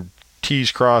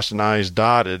T's crossed and I's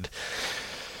dotted,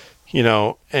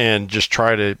 and just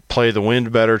try to play the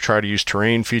wind better, try to use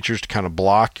terrain features to kind of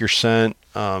block your scent.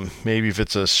 Maybe if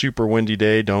it's a super windy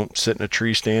day, don't sit in a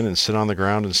tree stand and sit on the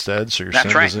ground instead, so your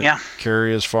scent doesn't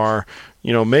carry as far.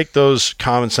 Make those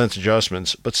common sense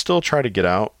adjustments, but still try to get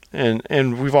out.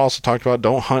 And we've also talked about,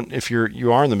 don't hunt if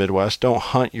you are in the Midwest. Don't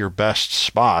hunt your best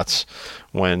spots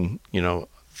when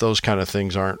those kind of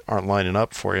things aren't lining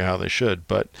up for you how they should.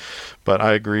 But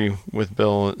I agree with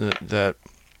Bill that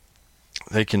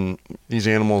these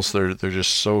animals they're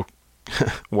just so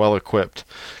well equipped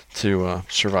to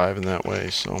survive in that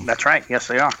way. So that's right. Yes,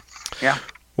 they are. Yeah.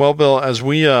 Well, Bill, as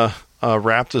we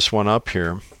wrap this one up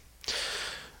here,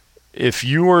 if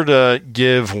you were to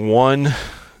give one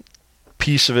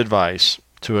piece of advice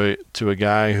to a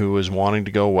guy who was wanting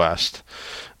to go west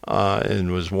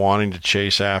and was wanting to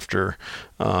chase after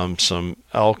some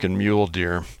elk and mule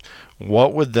deer,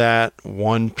 what would that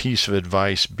one piece of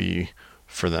advice be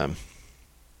for them?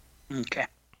 Okay.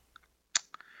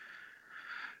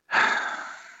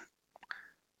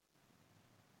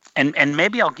 And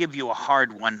maybe I'll give you a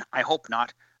hard one. I hope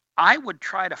not. I would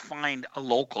try to find a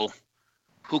local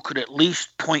who could at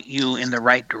least point you in the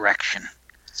right direction.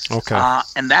 Okay.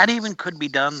 And that even could be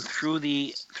done through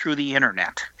the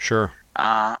internet. Sure.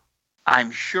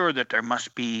 I'm sure that there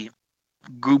must be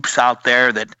groups out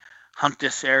there that hunt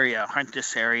this area,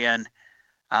 and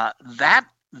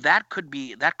that could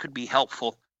be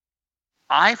helpful.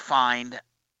 I find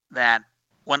that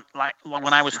when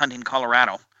I was hunting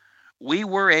Colorado, we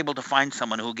were able to find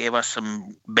someone who gave us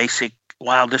some basic.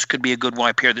 Wow, this could be a good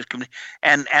wipe here. This could be,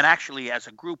 and actually, as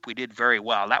a group, we did very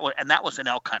well. That was an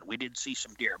elk hunt. We did see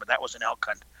some deer, but that was an elk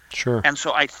hunt. Sure. And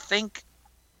so I think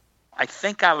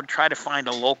I would try to find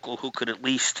a local who could at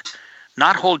least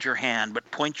not hold your hand, but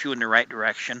point you in the right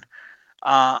direction.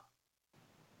 Apart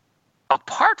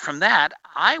from that,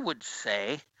 I would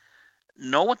say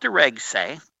know what the regs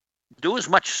say. Do as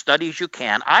much study as you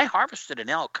can. I harvested an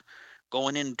elk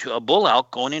going into a bull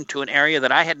elk, going into an area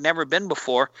that I had never been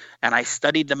before, and I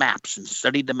studied the maps and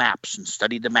studied the maps and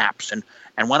studied the maps.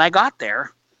 And when I got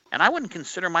there, and I wouldn't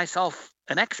consider myself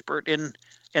an expert in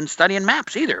studying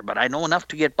maps either, but I know enough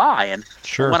to get by. And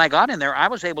sure. When I got in there, I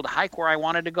was able to hike where I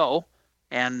wanted to go.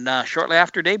 And shortly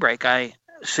after daybreak,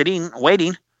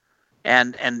 waiting,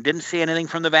 and didn't see anything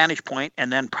from the vantage point.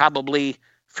 And then probably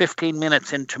 15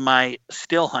 minutes into my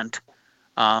still hunt,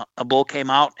 a bull came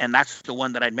out, and that's the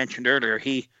one that I'd mentioned earlier.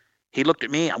 He looked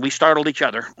at me, and we startled each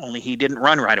other. Only he didn't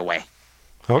run right away.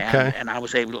 Okay. And I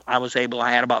was able.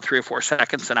 I had about 3 or 4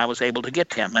 seconds, and I was able to get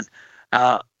to him.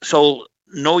 And so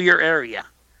know your area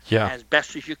as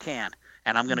best as you can.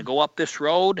 And I'm going to go up this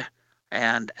road,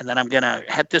 and then I'm going to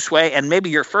head this way. And maybe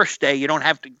your first day you don't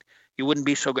have to. You wouldn't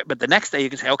be so good, but the next day you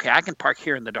can say, okay, I can park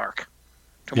here in the dark.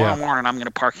 Tomorrow morning I'm going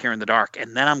to park here in the dark,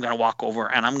 and then I'm going to walk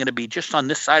over, and I'm going to be just on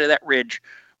this side of that ridge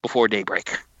before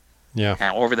daybreak. Yeah.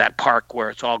 And over that park where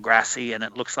it's all grassy and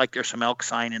it looks like there's some elk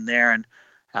sign in there, and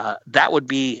those would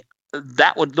be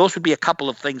a couple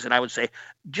of things that I would say.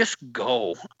 Just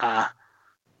go. I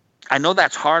know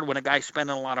that's hard when a guy's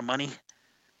spending a lot of money,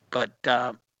 but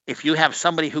if you have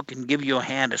somebody who can give you a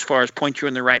hand as far as point you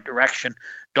in the right direction,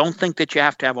 don't think that you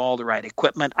have to have all the right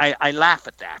equipment. I laugh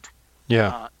at that.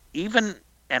 Yeah.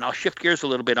 And I'll shift gears a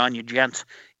little bit on you, gents.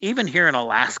 Even here in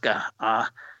Alaska,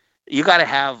 you got to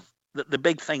have the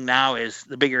big thing now is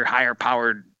the bigger, higher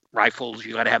powered rifles.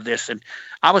 You got to have this. And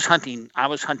I was hunting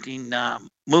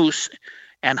moose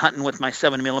and hunting with my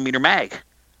 7mm mag.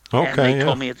 Okay. And they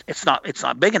told me it's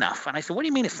not big enough. And I said, what do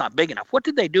you mean it's not big enough? What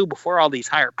did they do before all these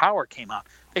higher power came out?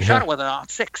 They shot it with an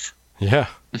 .6. Yeah.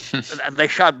 They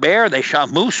shot bear. They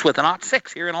shot moose with an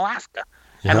 .6 here in Alaska.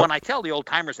 Yep. And when I tell the old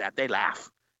timers that, they laugh.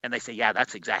 And they say, yeah,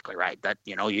 that's exactly right. That,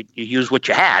 you use what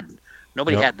you had.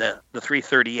 Nobody had the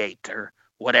 338 or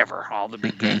whatever, all the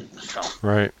big games. So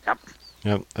right.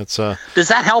 Yep. That's Does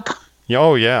that help? Yeah,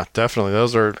 oh yeah, definitely.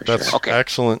 That's sure. Okay.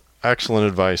 Excellent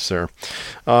advice there.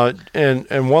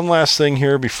 And one last thing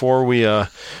here before we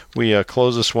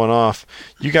close this one off.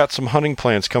 You got some hunting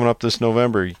plans coming up this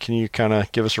November. Can you kind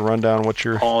of give us a rundown on what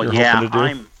you're hoping to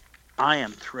do? I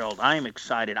am thrilled. I am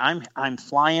excited. I'm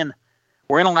flying.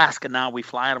 We're in Alaska now. We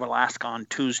fly out of Alaska on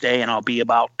Tuesday, and I'll be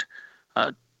about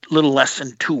a little less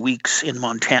than 2 weeks in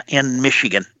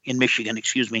Michigan,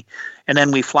 and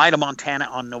then we fly to Montana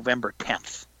on November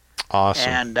 10th.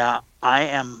 Awesome. And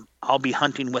I'll be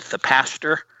hunting with the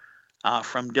pastor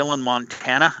from Dillon,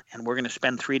 Montana, and we're going to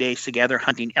spend 3 days together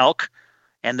hunting elk,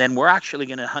 and then we're actually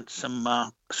going to hunt some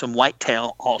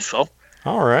whitetail also.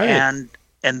 All right.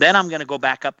 And then I'm going to go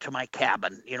back up to my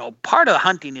cabin. Part of the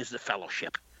hunting is the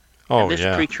fellowship. Oh, and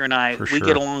this preacher and I, we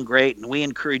get along great, and we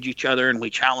encourage each other, and we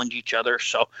challenge each other.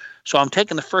 So I'm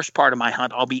taking the first part of my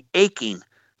hunt. I'll be aching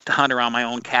to hunt around my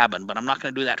own cabin, but I'm not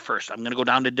going to do that first. I'm going to go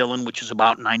down to Dillon, which is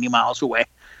about 90 miles away,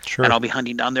 and I'll be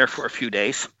hunting down there for a few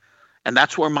days. And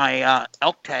that's where my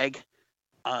elk tag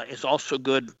is also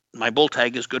good. My bull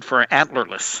tag is good for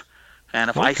antlerless. And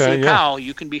if I see a cow,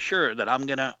 you can be sure that I'm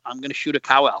gonna shoot a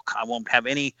cow elk. I won't have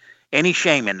any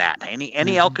shame in that.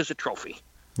 Any elk is a trophy.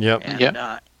 Yep.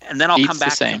 And then I'll come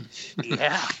back.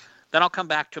 Then I'll come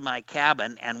back to my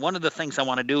cabin, and one of the things I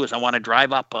want to do is I want to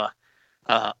drive up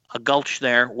a gulch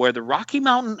there where the Rocky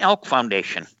Mountain Elk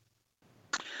Foundation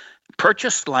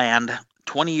purchased land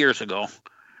 20 years ago,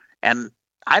 and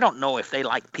I don't know if they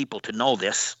like people to know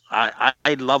this. I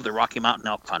love the Rocky Mountain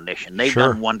Elk Foundation. They've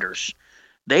done wonders.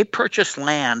 They purchased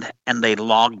land and they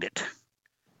logged it,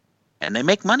 and they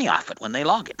make money off it when they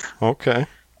log it. Okay.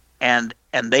 And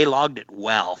they logged it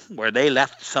well, where they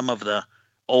left some of the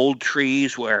old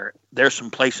trees where there's some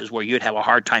places where you'd have a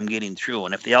hard time getting through.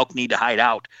 And if the elk need to hide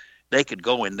out, they could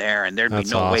go in there, and there'd be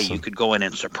no way you could go in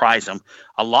and surprise them.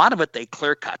 A lot of it they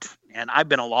clear cut, and I've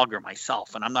been a logger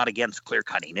myself, and I'm not against clear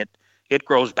cutting. It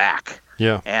grows back.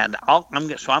 Yeah. And I'm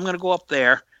going to go up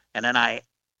there, and then I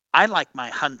like my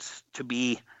hunts to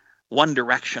be one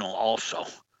directional also.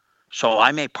 So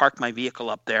I may park my vehicle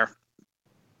up there,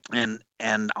 and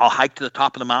I'll hike to the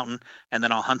top of the mountain, and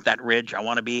then I'll hunt that ridge.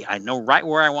 I know right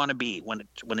where I want to be when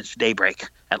it's daybreak,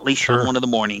 at least on one of the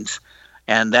mornings.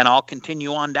 And then I'll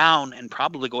continue on down and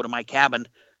probably go to my cabin,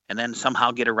 and then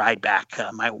somehow get a ride back.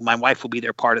 My wife will be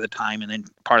there part of the time, and then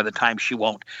part of the time she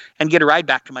won't, and get a ride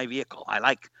back to my vehicle. I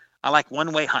like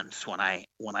one-way hunts when I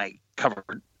cover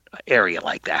an area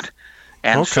like that.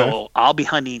 And so I'll be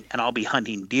hunting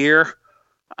deer,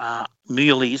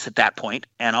 muleys at that point,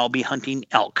 and I'll be hunting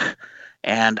elk.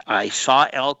 And I saw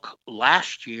elk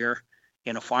last year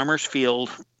in a farmer's field,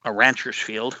 a rancher's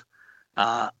field.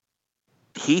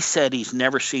 He said he's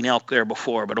never seen elk there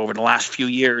before, but over the last few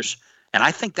years, and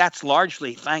I think that's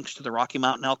largely thanks to the Rocky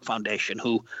Mountain Elk Foundation,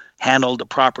 who handled the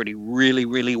property really,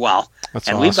 really well. That's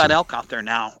and awesome. We've got elk out there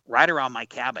now, right around my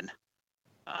cabin,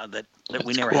 that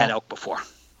we never had elk before.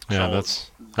 Yeah,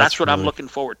 so that's what really... I'm looking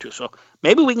forward to. So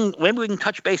maybe we can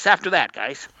touch base after that,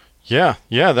 guys. Yeah,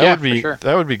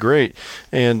 that would be great.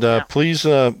 And please,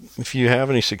 if you have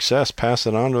any success, pass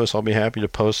it on to us. I'll be happy to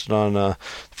post it on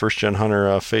First Gen Hunter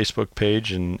Facebook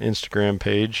page and Instagram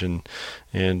page, and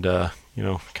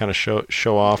kind of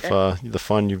show off the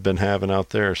fun you've been having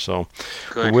out there. So,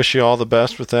 I wish you all the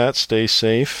best with that. Stay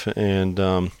safe,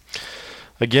 and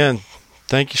again,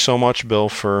 thank you so much, Bill,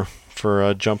 for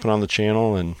jumping on the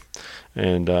channel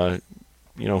and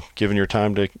giving your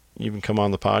time to even come on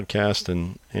the podcast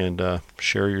and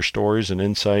share your stories and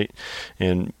insight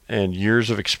and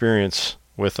years of experience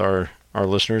with our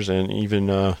listeners and even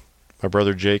my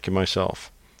brother Jake and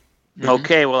myself.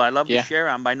 Okay, well, I love to share.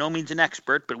 I'm by no means an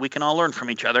expert, but we can all learn from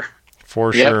each other.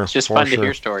 For sure. It's just fun to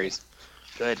hear stories.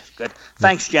 Good.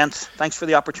 Thanks, gents. Thanks for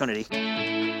the opportunity.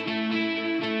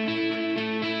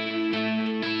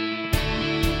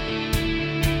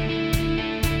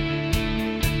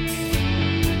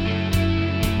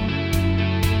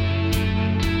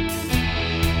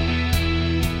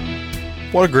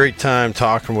 What a great time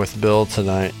talking with Bill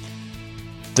tonight.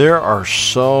 There are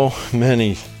so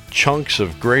many chunks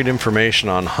of great information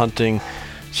on hunting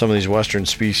some of these western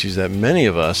species that many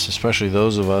of us, especially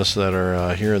those of us that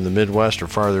are here in the Midwest or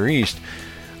farther east,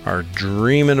 are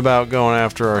dreaming about going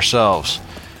after ourselves.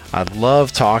 I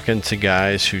love talking to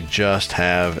guys who just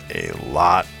have a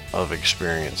lot of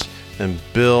experience, and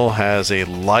Bill has a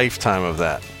lifetime of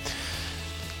that.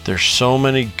 There's so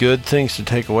many good things to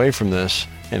take away from this.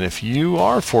 And if you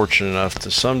are fortunate enough to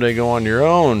someday go on your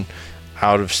own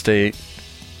out-of-state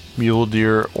mule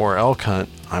deer or elk hunt,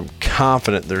 I'm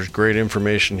confident there's great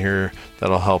information here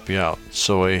that'll help you out.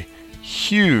 So a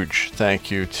huge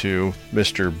thank you to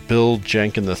Mr. Bill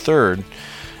Jenkin III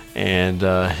and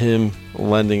him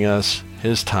lending us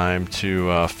his time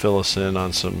to fill us in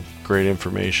on some great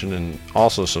information and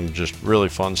also some just really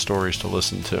fun stories to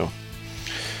listen to.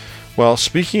 Well,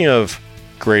 speaking of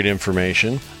great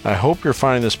information, I hope you're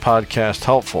finding this podcast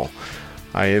helpful.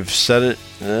 I have said it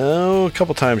a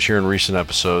couple times here in recent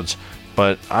episodes,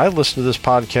 but I listen to this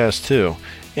podcast too.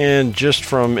 And just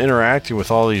from interacting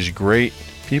with all these great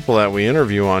people that we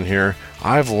interview on here,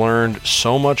 I've learned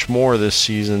so much more this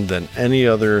season than any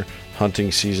other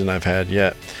hunting season I've had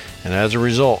yet. And as a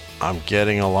result, I'm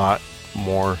getting a lot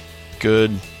more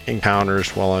good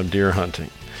encounters while I'm deer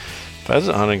hunting.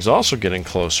 Pheasant hunting is also getting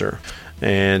closer,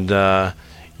 and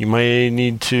you may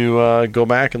need to go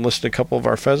back and listen to a couple of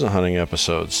our pheasant hunting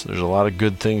episodes. There's a lot of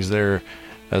good things there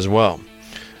as well.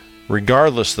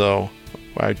 Regardless, though,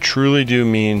 I truly do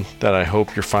mean that I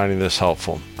hope you're finding this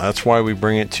helpful. That's why we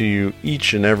bring it to you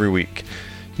each and every week.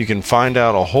 You can find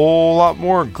out a whole lot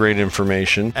more great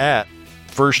information at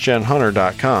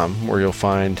firstgenhunter.com, where you'll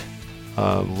find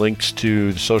links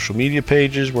to the social media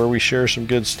pages where we share some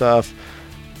good stuff,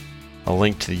 a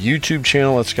link to the YouTube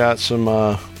channel that's got some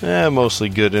mostly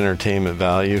good entertainment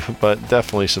value, but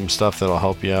definitely some stuff that'll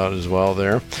help you out as well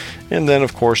there. And then,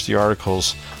 of course, the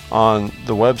articles on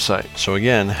the website. So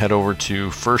again, head over to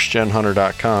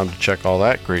firstgenhunter.com to check all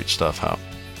that great stuff out.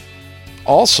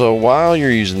 Also, while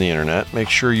you're using the internet, make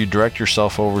sure you direct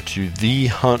yourself over to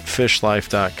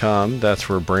thehuntfishlife.com. That's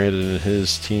where Brandon and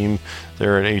his team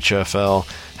there at HFL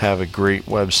have a great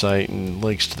website and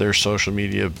links to their social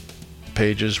media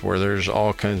pages where there's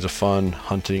all kinds of fun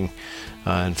hunting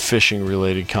and fishing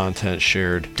related content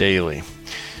shared daily.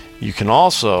 You can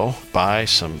also buy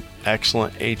some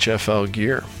excellent HFL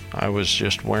gear. I was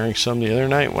just wearing some the other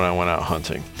night when I went out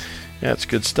hunting. Yeah, it's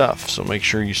good stuff, so make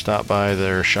sure you stop by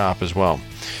their shop as well.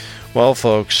 Well,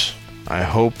 folks, I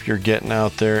hope you're getting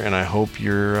out there, and I hope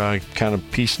you're kind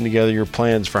of piecing together your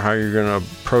plans for how you're going to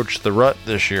approach the rut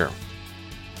this year.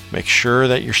 Make sure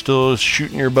that you're still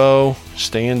shooting your bow,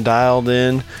 staying dialed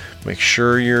in. Make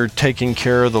sure you're taking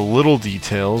care of the little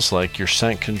details like your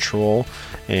scent control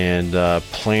and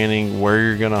planning where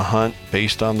you're going to hunt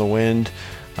based on the wind,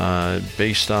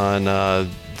 based on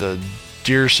the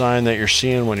deer sign that you're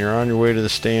seeing when you're on your way to the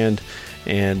stand.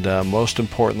 And most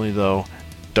importantly, though,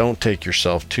 don't take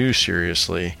yourself too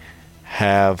seriously.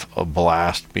 Have a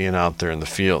blast being out there in the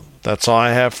field. That's all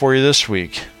I have for you this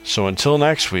week. So until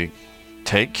next week,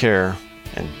 take care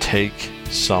and take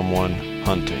someone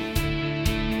hunting.